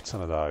 I've got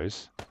some of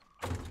those.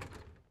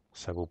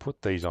 So, we'll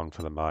put these on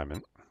for the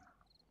moment.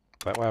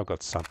 That way I've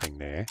got something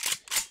there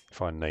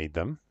if I need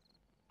them.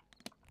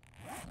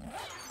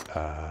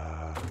 Where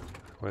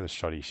are the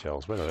shoddy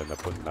shells? Where did I end up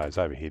putting those?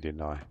 Over here,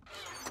 didn't I?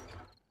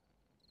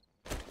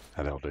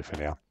 And that'll do for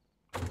now.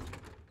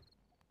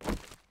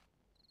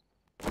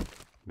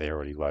 They're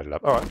already loaded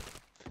up. Alright.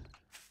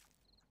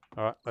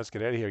 Alright, let's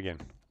get out of here again.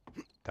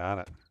 Darn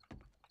it.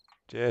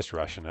 Just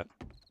rushing it.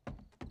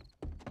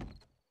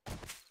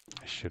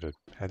 I should have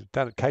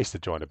done it, cased the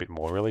joint a bit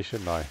more, really,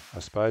 shouldn't I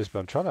suppose, but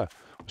I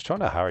was trying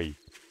to hurry.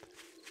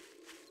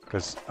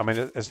 Because I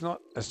mean, it's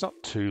not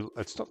too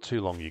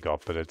long you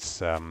got, but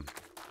it's yeah,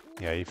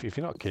 if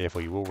you're not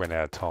careful, you will run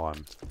out of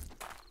time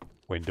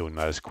when doing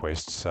those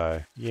quests.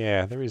 So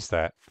yeah, there is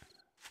that.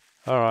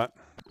 All right.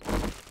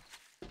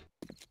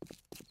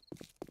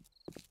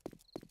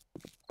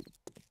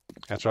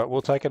 That's right.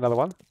 We'll take another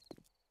one.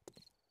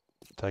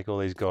 Take all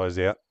these guys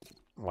out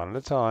one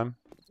at a time.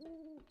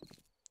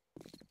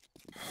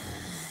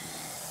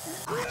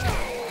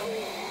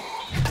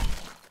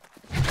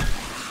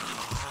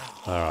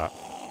 Alright.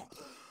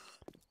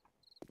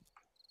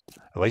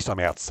 At least I'm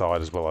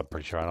outside as well, I'm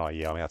pretty sure, aren't I?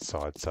 Yeah, I'm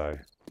outside, so...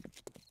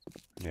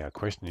 Now,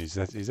 question is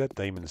that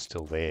demon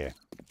still there?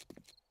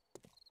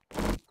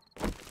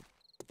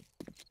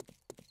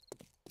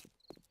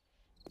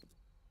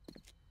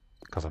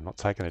 Because I'm not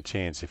taking a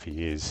chance if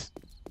he is.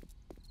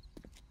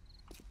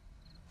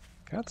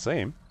 Can't see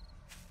him.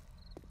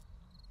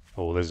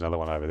 Oh, there's another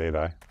one over there,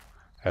 though.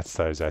 That's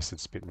those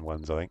acid-spitting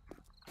ones, I think.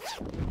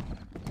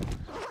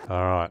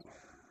 Alright.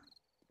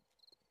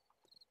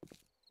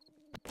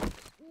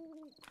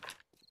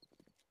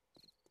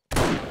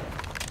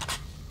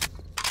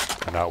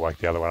 I know it woke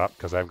the other one up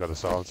because I haven't got the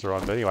silencer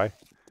on, but anyway.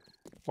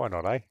 Why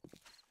not, eh?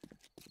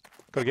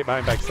 Gotta get my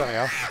own back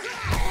somehow.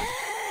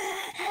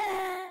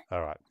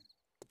 Alright.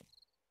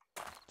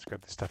 Let's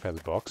grab this stuff out of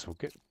the box. We'll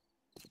get...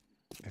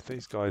 If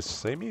these guys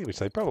see me, which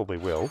they probably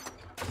will.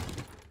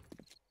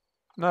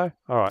 No?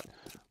 Alright.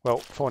 Well,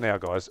 for now,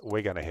 guys,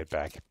 we're going to head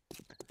back.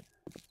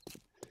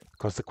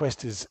 Because the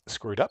quest is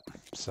screwed up.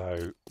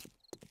 So,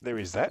 there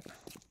is that.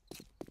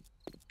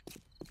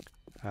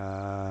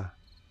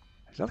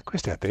 There's another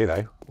quest out there,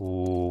 though.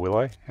 Ooh, will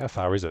I? How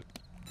far is it?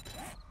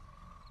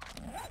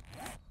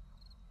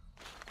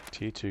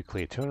 Tier 2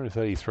 clear.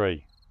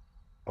 233.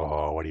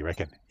 Oh, what do you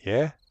reckon?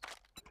 Yeah?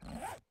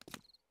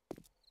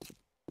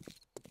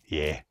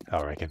 Yeah,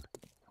 I reckon.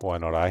 Why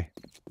not, eh?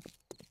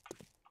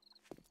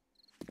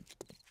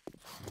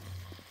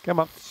 Come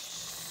on.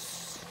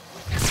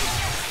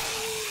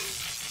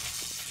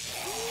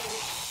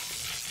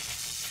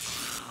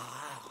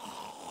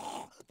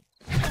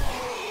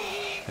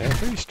 They're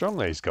pretty strong,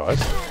 these guys.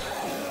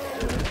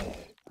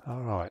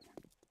 Alright.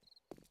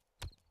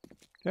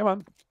 Come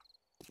on.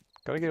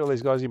 Gotta get all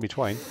these guys in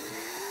between.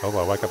 Oh,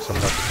 I woke up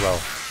someone else as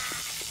well.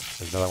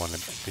 There's another one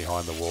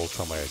behind the wall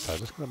somewhere, so I'm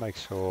just going to make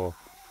sure...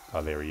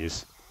 Oh, there he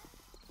is.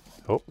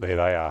 Oh, there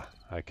they are.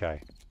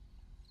 Okay.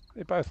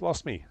 They both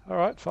lost me.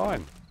 Alright,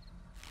 fine.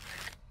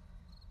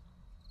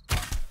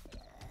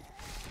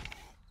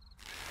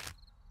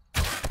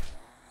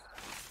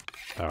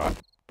 Alright.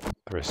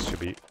 The rest should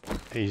be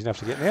easy enough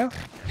to get now.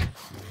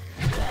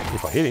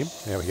 If I hit him.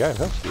 There we go.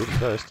 Helps to hit him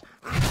first.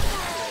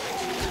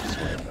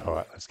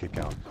 Alright, let's keep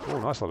going. Oh,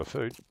 nice lot of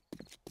food.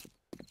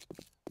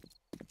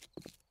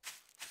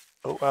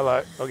 Oh,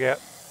 hello. Look out.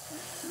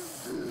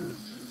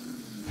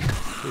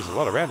 There's a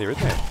lot around here,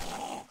 isn't there?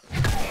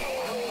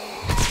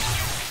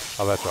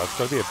 Oh, that's right. It's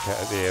got to be a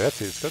yeah,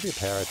 that's it. It's got to be a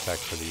power attack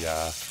for the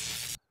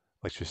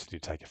electricity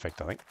to take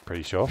effect, I think.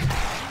 Pretty sure.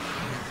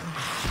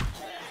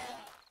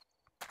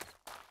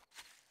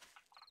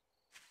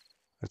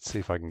 Let's see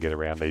if I can get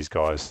around these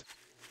guys.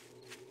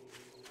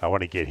 I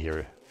want to get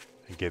here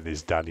and get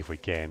this done if we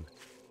can.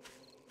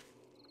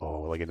 Oh,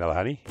 will I get another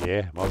honey?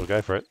 Yeah, might as well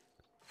go for it.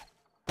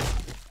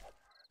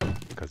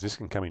 Because this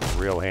can come in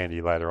real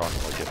handy later on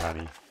if I get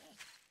honey.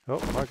 Oh,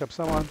 woke up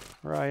someone.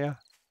 Where are you?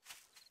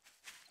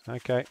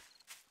 Okay.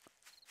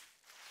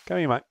 Come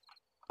here, mate.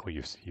 Oh,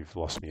 you've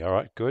lost me. All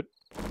right, good.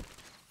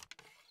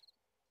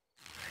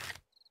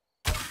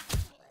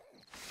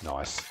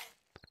 Nice.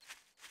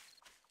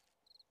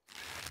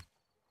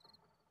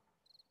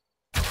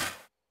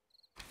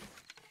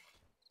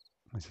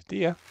 There's a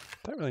deer.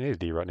 Don't really need a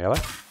deer right now,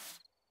 though.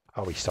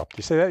 Oh, he stopped.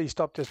 You see that? He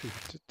stopped just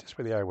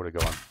where the arrow would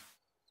have gone.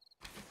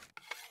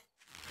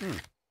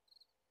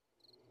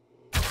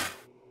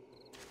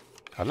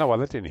 I don't know why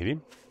that didn't hit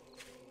him.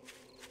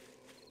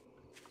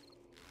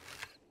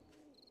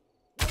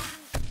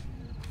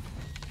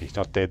 He's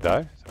not dead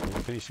though, so we're going to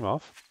finish him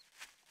off.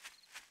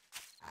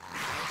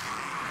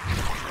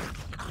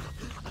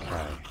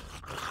 Okay.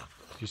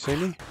 Did you see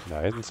me? No,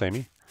 he hasn't seen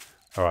me.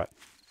 Alright.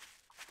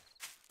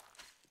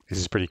 This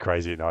is pretty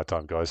crazy at night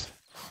time, guys.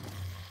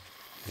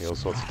 Yeah, all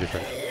sorts of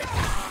different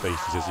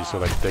beasts. As you saw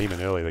that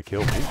demon earlier that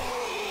killed me.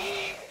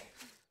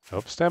 Oh,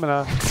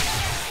 stamina.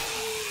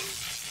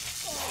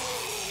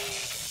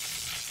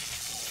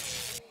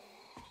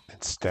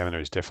 And stamina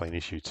is definitely an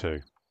issue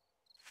too.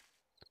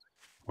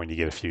 When you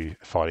get a few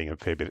fighting a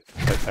fair bit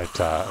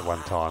at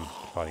one time.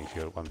 Fighting a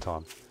few at one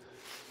time.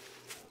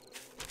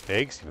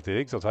 Eggs? With the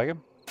eggs, I'll take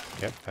them.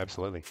 Yep,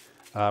 absolutely.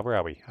 Where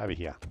are we? Over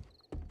here.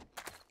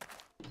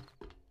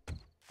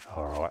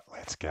 Alright,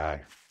 let's go.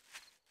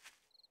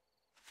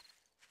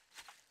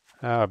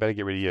 Oh, I better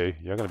get rid of you.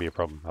 You're going to be a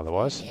problem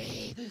otherwise.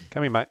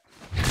 Come here, mate.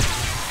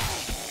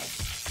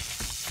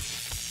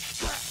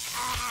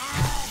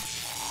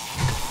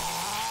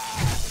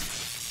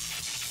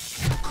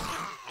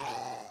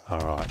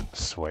 Alright,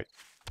 sweet.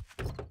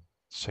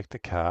 Let's check the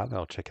car, then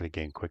I'll check it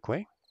again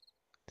quickly.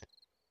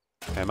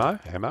 Ammo.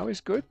 Ammo is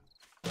good.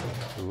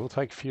 We will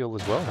take fuel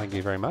as well, thank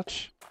you very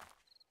much.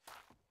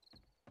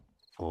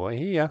 Oh, I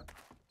hear ya.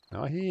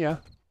 I hear ya.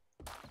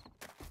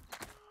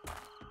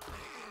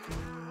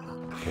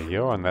 Okay,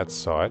 you're on that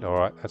side.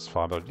 Alright, that's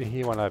fine. But I did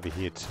hear one over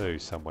here too,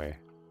 somewhere.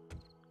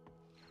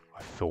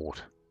 I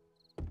thought.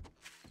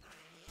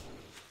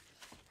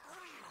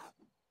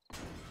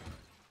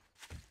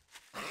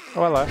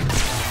 Oh, hello.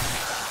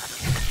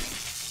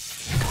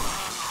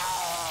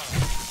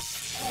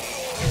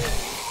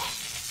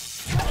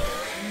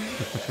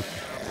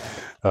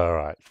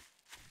 Alright.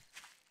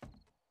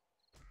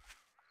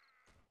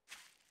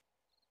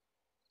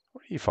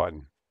 What are you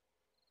fighting?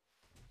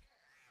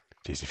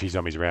 Jeez, a few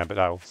zombies around, but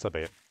oh, so be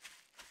it.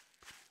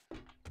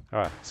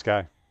 Alright, let's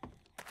go.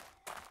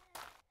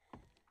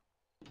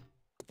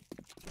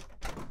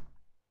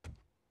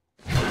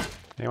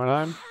 Anyone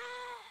home?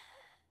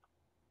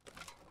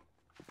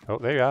 Oh,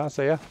 there you are,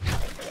 see ya.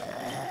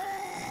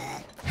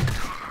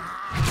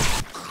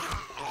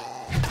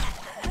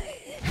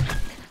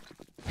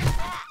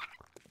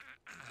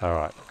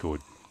 Alright,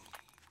 good.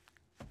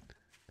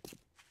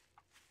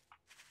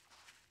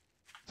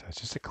 So it's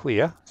just a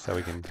clear, so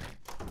we can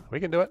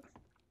do it.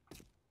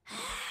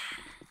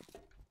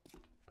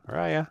 Where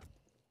are ya?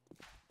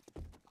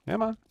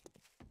 Come on.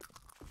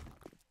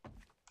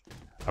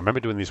 I remember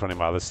doing this one in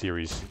my other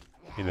series,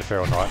 in the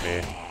Feral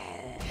Nightmare,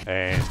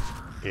 and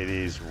it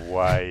is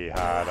way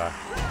harder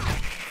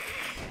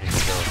in the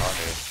Feral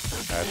Nightmare.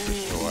 That's for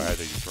sure. I had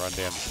to just run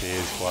down the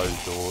stairs,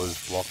 close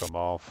doors, block them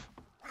off,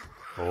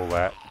 all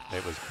that.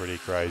 It was pretty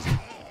crazy.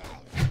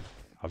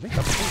 I think I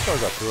got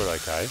through it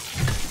okay.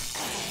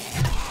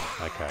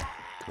 Okay,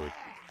 good.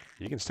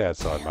 You can stay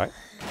outside, mate.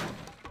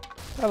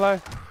 Hello.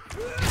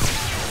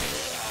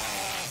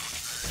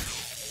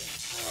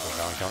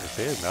 No one come up the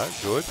stairs? No,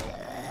 good.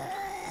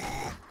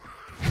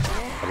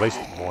 At least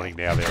morning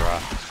now they're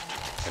not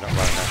running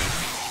at me.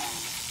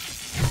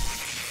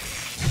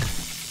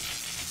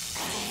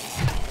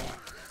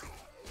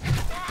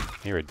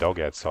 I hear a dog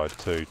outside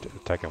too,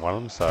 attacking one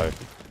of them, so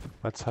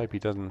let's hope he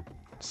doesn't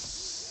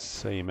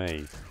see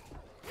me.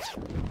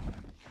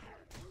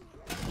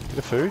 Bit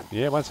of food?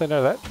 Yeah, once they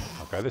know that.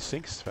 I'll go the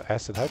sinks for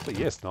acid, hopefully.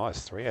 Yes,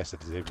 nice. 3 acid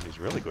is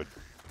really good.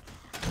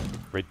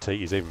 Red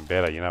tea is even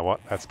better. You know what?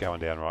 That's going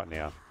down right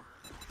now.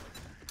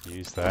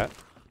 Use that.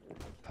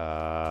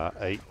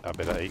 Eat. I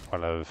better eat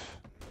one of...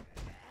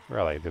 Where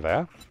are they? There they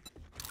are.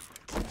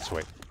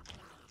 Sweet.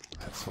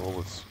 That's all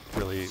that's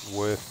really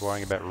worth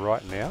worrying about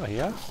right now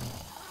here.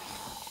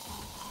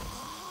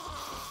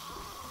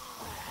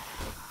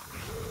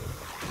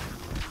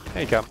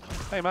 There you come.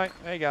 Hey mate,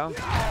 how you going?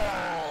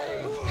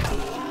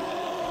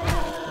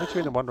 Weren't you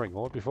in the Wandering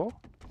Lord before?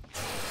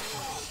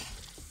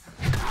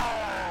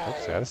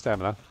 Oops, out of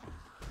stamina.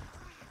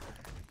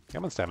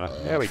 Come on, stamina.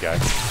 There we go.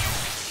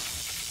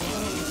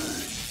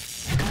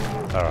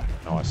 Alright,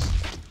 nice.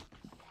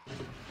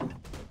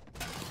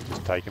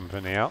 Just take him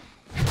for now.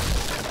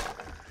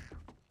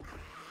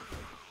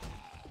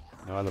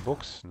 No other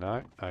books?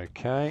 No.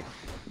 Okay.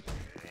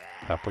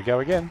 Up we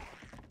go again.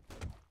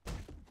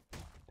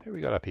 Who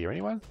we got up here?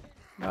 Anyone?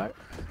 No.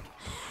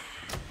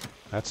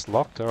 That's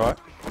locked, alright.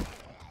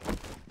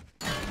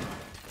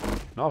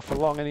 Not for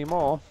long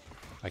anymore.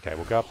 Okay,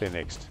 we'll go up there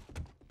next.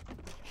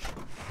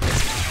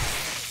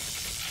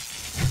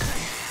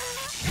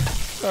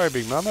 Sorry,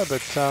 Big Mama,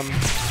 but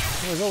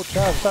it was all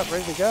charged up,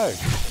 ready to go.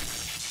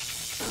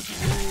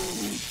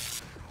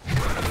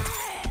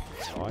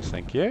 Nice,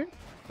 thank you.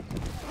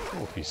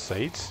 Oh, a few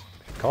seeds.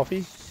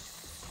 Coffee.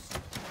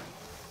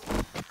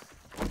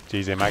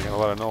 Geez, they're making a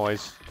lot of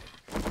noise.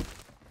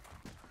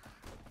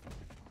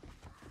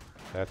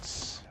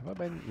 That's... Have I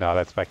been... No,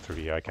 that's back through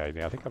here. Okay,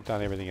 now I think I've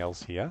done everything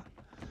else here.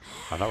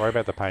 I'm not worried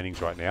about the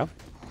paintings right now.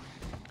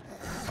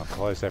 I'll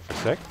close that for a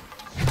sec.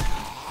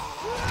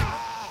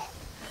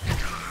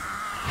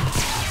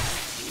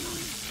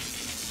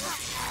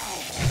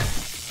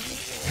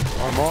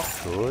 One more.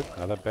 Good.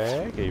 Another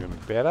bag. Even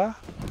better.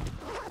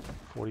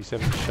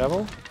 47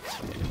 shovel.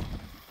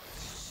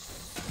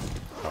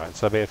 Alright,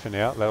 so there for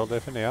now. That'll do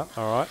for now.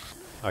 Alright.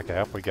 Okay,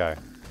 up we go.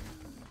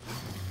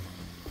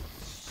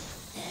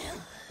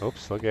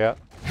 Oops, look out.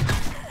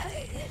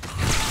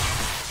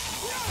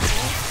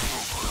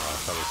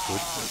 That was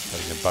good.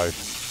 Letting them both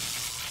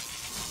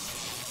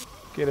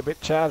get a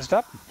bit charged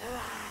up.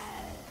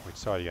 Which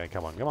side are you going?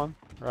 Come on, come on.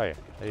 Where are you?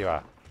 There you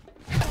are.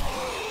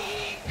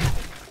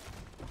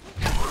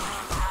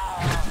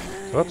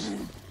 Whoops.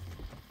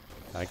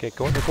 Don't get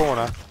caught in the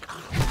corner.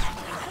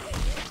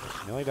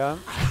 Nearly done.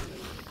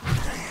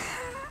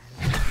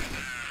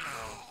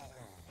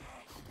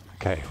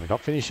 Okay, we're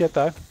not finished yet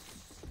though.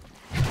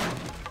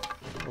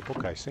 Oh,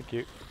 bookcase, thank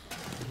you.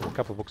 A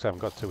couple of books I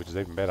haven't got to, which is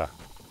even better.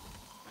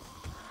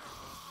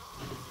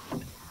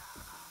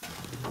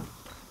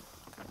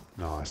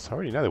 Nice. I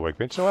already know the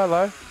workbench. Oh,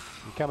 hello.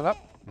 You coming up?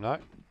 No,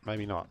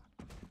 maybe not.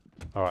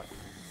 Alright.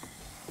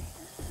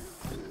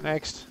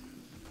 Next.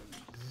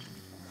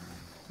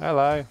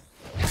 Hello.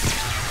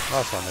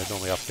 Last one, they're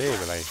normally up there,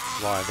 but they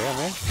lying down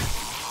there.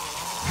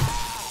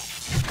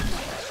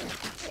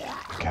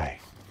 Okay.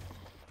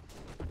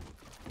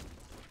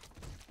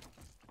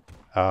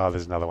 Oh,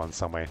 there's another one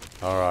somewhere.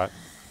 Alright.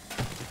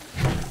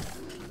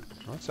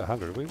 Oh, that's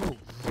 100. We will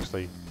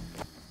actually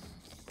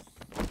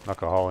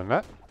knock a hole in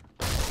that.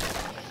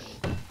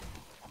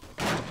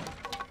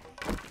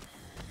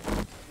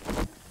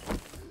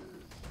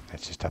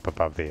 That's just up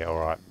above there.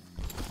 Alright.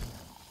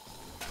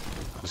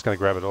 I'm just going to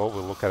grab it all.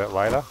 We'll look at it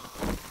later.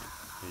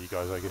 You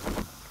guys, I guess,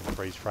 can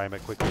freeze frame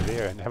it quickly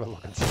there and have a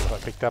look and see what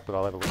I picked up, but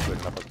I'll have a look at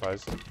it up, I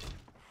suppose.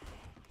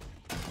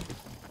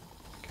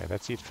 Okay,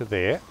 that's it for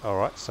there.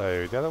 Alright,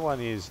 so the other one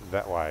is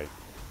that way.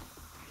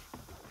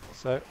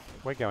 So,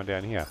 we're going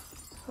down here.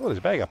 Oh, there's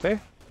a bag up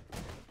there.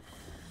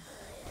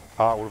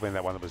 Oh, it would have been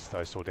that one that was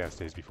I saw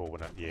downstairs before,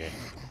 wouldn't it? Yeah.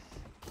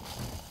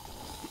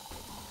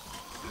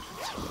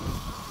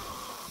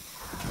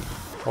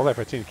 All that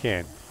for a tin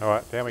can.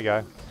 Alright, down we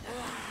go.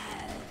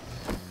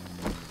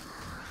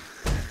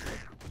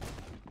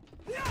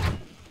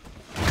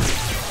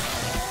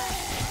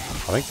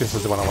 I think this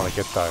is the one I want to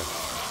get though.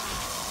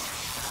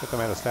 Look, I'm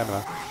out of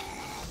stamina.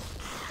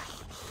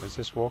 Let's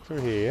just walk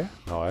through here.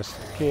 Nice.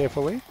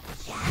 Carefully.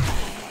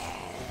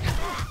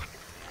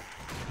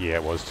 Yeah,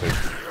 it was too.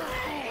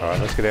 Alright,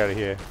 let's get out of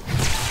here.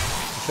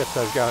 This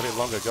episode's going a bit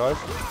longer, guys.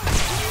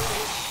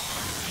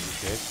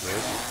 Yes,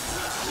 yes.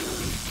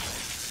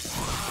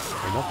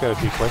 We knocked out a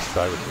few quests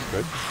though, which is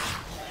good.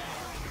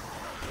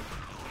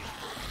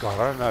 God,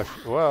 I don't know if...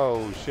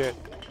 Whoa, shit.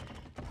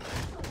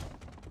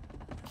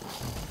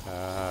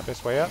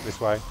 Best way out,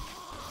 this way.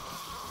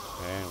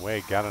 And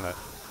we're gunning it.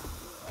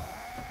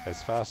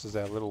 As fast as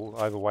our little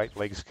overweight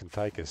legs can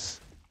take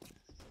us.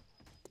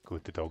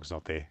 Good, the dog's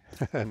not there.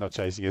 Not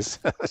chasing us.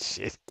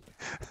 Shit.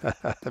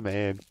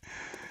 Man.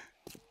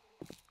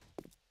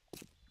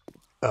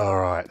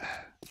 Alright.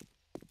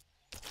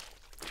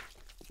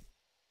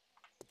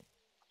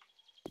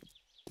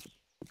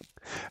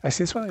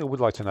 Actually, this one I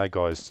would like to know,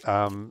 guys.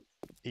 Are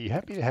you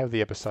happy to have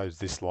the episodes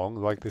this long?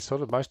 Like, they're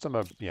sort of, most of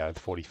them are,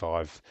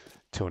 45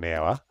 to an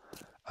hour.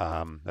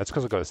 That's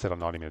because I've got it set on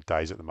 90-minute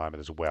days at the moment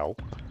as well.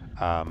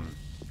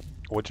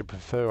 Would you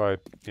prefer I,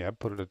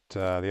 put it at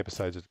the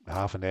episodes at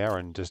half an hour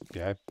and just,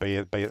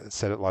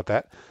 set it like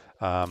that?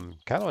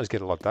 Can't always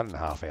get a lot done in a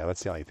half hour.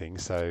 That's the only thing.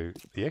 So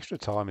the extra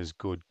time is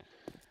good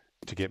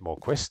to get more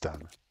quests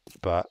done,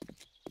 but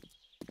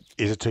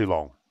is it too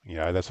long?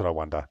 That's what I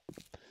wonder.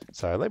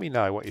 So let me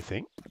know what you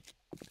think.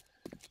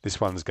 This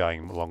one's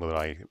going longer than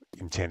I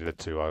intended it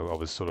to. I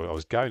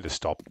was going to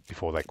stop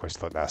before that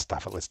quest. Like,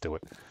 stuff it. Let's do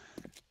it.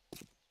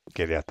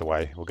 Get it out the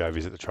way. We'll go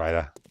visit the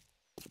trader.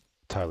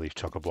 Totally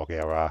chock-a block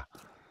our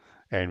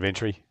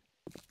inventory,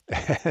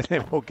 and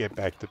then we'll get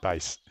back to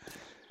base.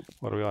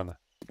 What are we on?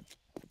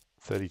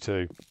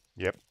 32.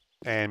 Yep.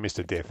 And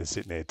Mr. Death is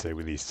sitting there too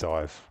with his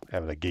scythe,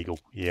 having a giggle.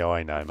 Yeah,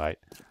 I know, mate.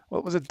 Well,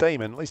 it was a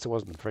demon. At least it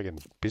wasn't a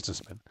friggin'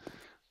 businessman.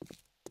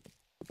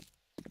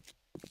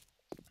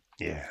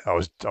 Yeah, I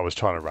was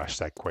trying to rush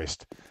that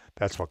quest.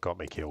 That's what got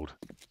me killed.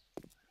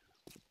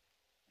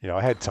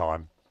 I had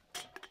time.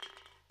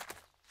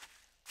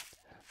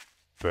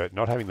 But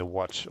not having the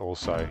watch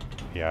also,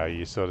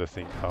 you sort of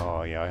think,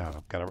 oh, I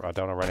don't want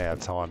to run out of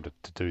time to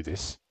do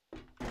this.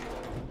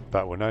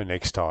 But we'll know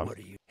next time.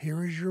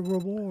 Here is your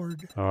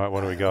reward. All right,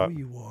 what do we got?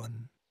 You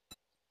won.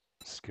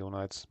 Skill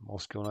notes, more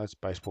skill notes,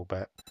 baseball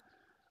bat.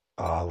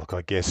 Oh, look,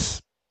 I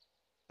guess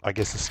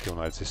the skill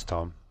notes this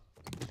time.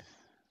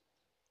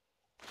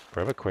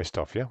 Forever quest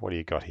off you. What do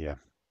you got here?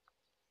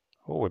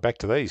 Oh, we're back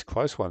to these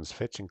close ones.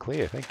 Fetch and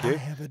clear. Thank you.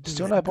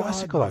 Still no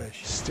bicycle though.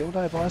 Still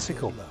no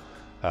bicycle.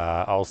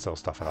 I'll sell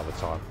stuff another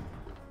time.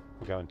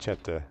 We'll go and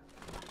chat to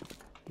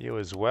you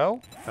as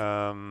well.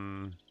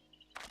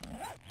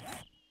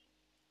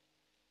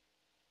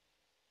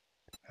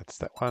 That's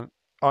that one.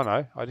 Oh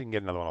no, I didn't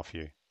get another one off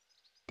you.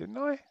 Didn't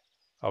I?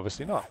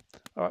 Obviously not.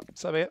 Alright,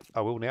 so be it. I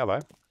will now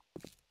though.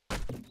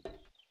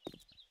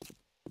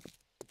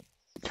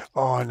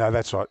 Oh no,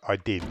 that's right. I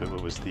did, but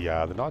it was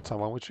the nighttime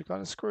one which we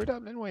kind of screwed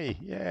up, didn't we?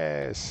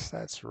 Yes,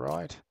 that's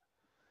right.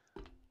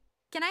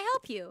 Can I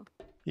help you?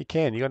 You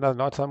can. You got another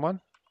nighttime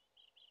one?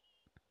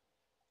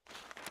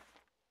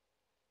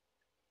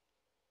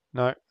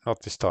 No, not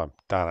this time.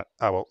 Darn it.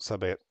 Oh well, so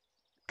be it.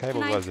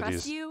 Cable Can I as it trust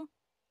is. you?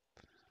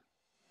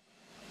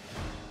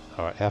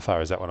 Alright, how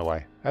far is that one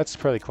away? That's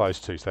fairly close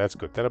too, so that's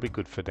good. That'll be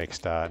good for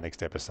next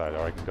episode,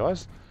 I reckon,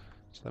 guys.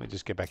 So let me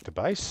just get back to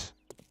base.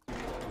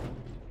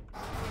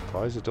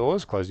 Close the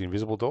doors, close the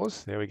invisible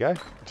doors. There we go.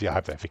 Gee, I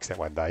hope they fix that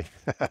one day.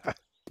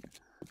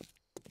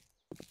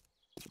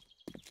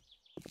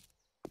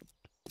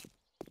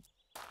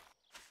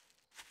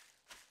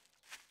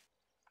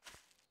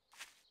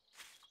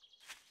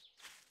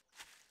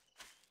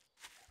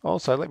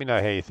 Also, let me know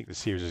how you think the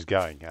series is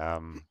going.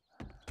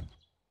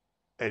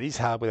 It is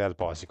hard without a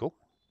bicycle,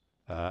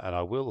 and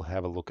I will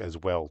have a look as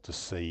well to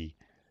see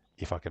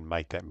if I can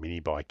make that mini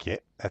bike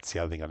yet. That's the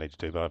other thing I need to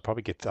do. But I'd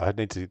probably I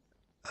need to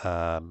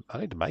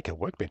make a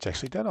workbench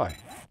actually, don't I?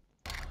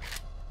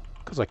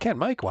 Because I can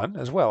make one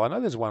as well. I know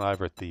there's one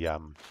over at the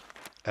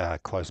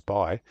close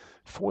by,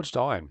 forged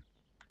iron.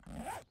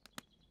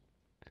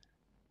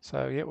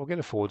 So yeah, we'll get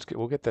a forge.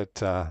 We'll get that.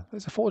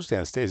 There's a forge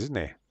downstairs, isn't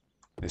there?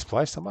 This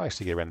place. I might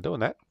actually get around to doing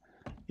that.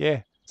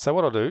 Yeah. So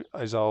what I'll do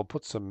is I'll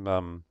put some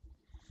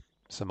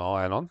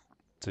iron on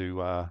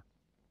to.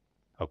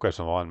 I'll grab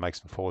some iron, make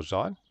some forged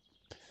iron,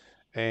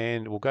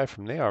 and we'll go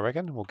from there. I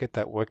reckon we'll get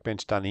that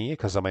workbench done here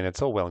because I mean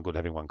it's all well and good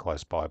having one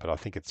close by, but I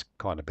think it's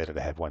kind of better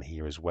to have one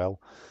here as well,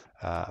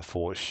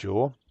 for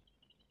sure.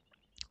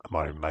 I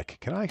might even make.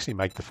 Can I actually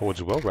make the forge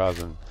as well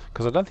rather than?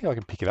 Because I don't think I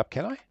can pick it up.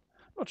 Can I?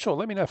 I'm not sure.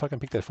 Let me know if I can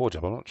pick that forge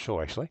up. I'm not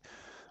sure actually.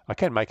 I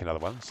can make another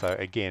one. So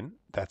again,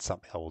 that's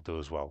something I will do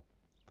as well.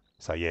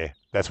 So yeah,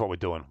 that's what we're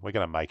doing. We're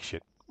going to make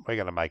shit. We're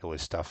going to make all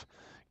this stuff.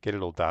 Get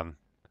it all done.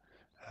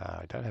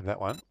 I don't have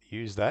that one.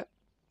 Use that.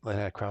 Learn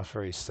how to craft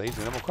various seeds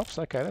and animal crops.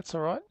 Okay, that's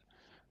all right.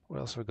 What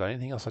else have we got?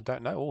 Anything else I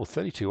don't know? Oh,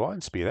 32 iron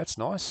spear. That's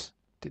nice.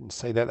 Didn't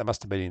see that. That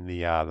must have been in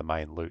the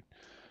main loot.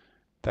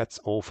 That's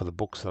all for the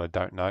books that I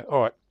don't know.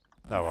 All right.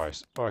 No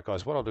worries. All right,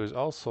 guys. What I'll do is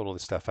I'll sort all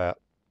this stuff out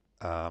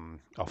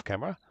off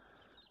camera.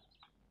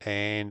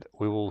 And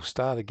we will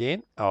start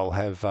again. I'll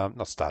have,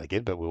 not start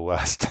again, but we'll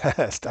start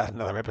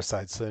another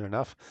episode soon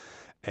enough.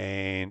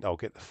 And I'll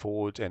get the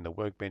forge and the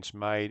workbench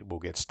made. We'll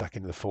get stuck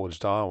into the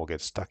forged iron. We'll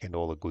get stuck into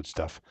all the good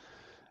stuff.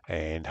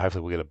 And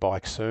hopefully we'll get a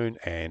bike soon.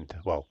 And,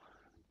 well,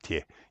 yeah,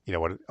 you know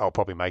what? I'll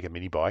probably make a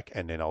mini bike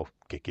and then I'll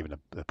get given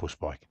a push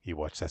bike. You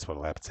watch. That's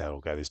what'll happen. That's how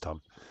it'll go this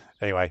time.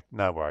 Anyway,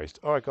 no worries.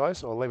 All right,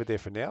 guys. I'll leave it there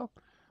for now.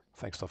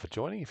 Thanks a lot for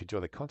joining. If you enjoy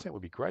the content, it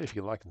would be great if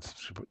you can like and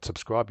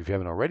subscribe if you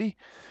haven't already.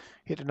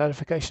 Hit the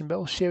notification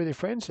bell, share with your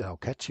friends, and I'll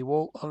catch you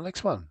all on the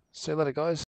next one. See you later, guys.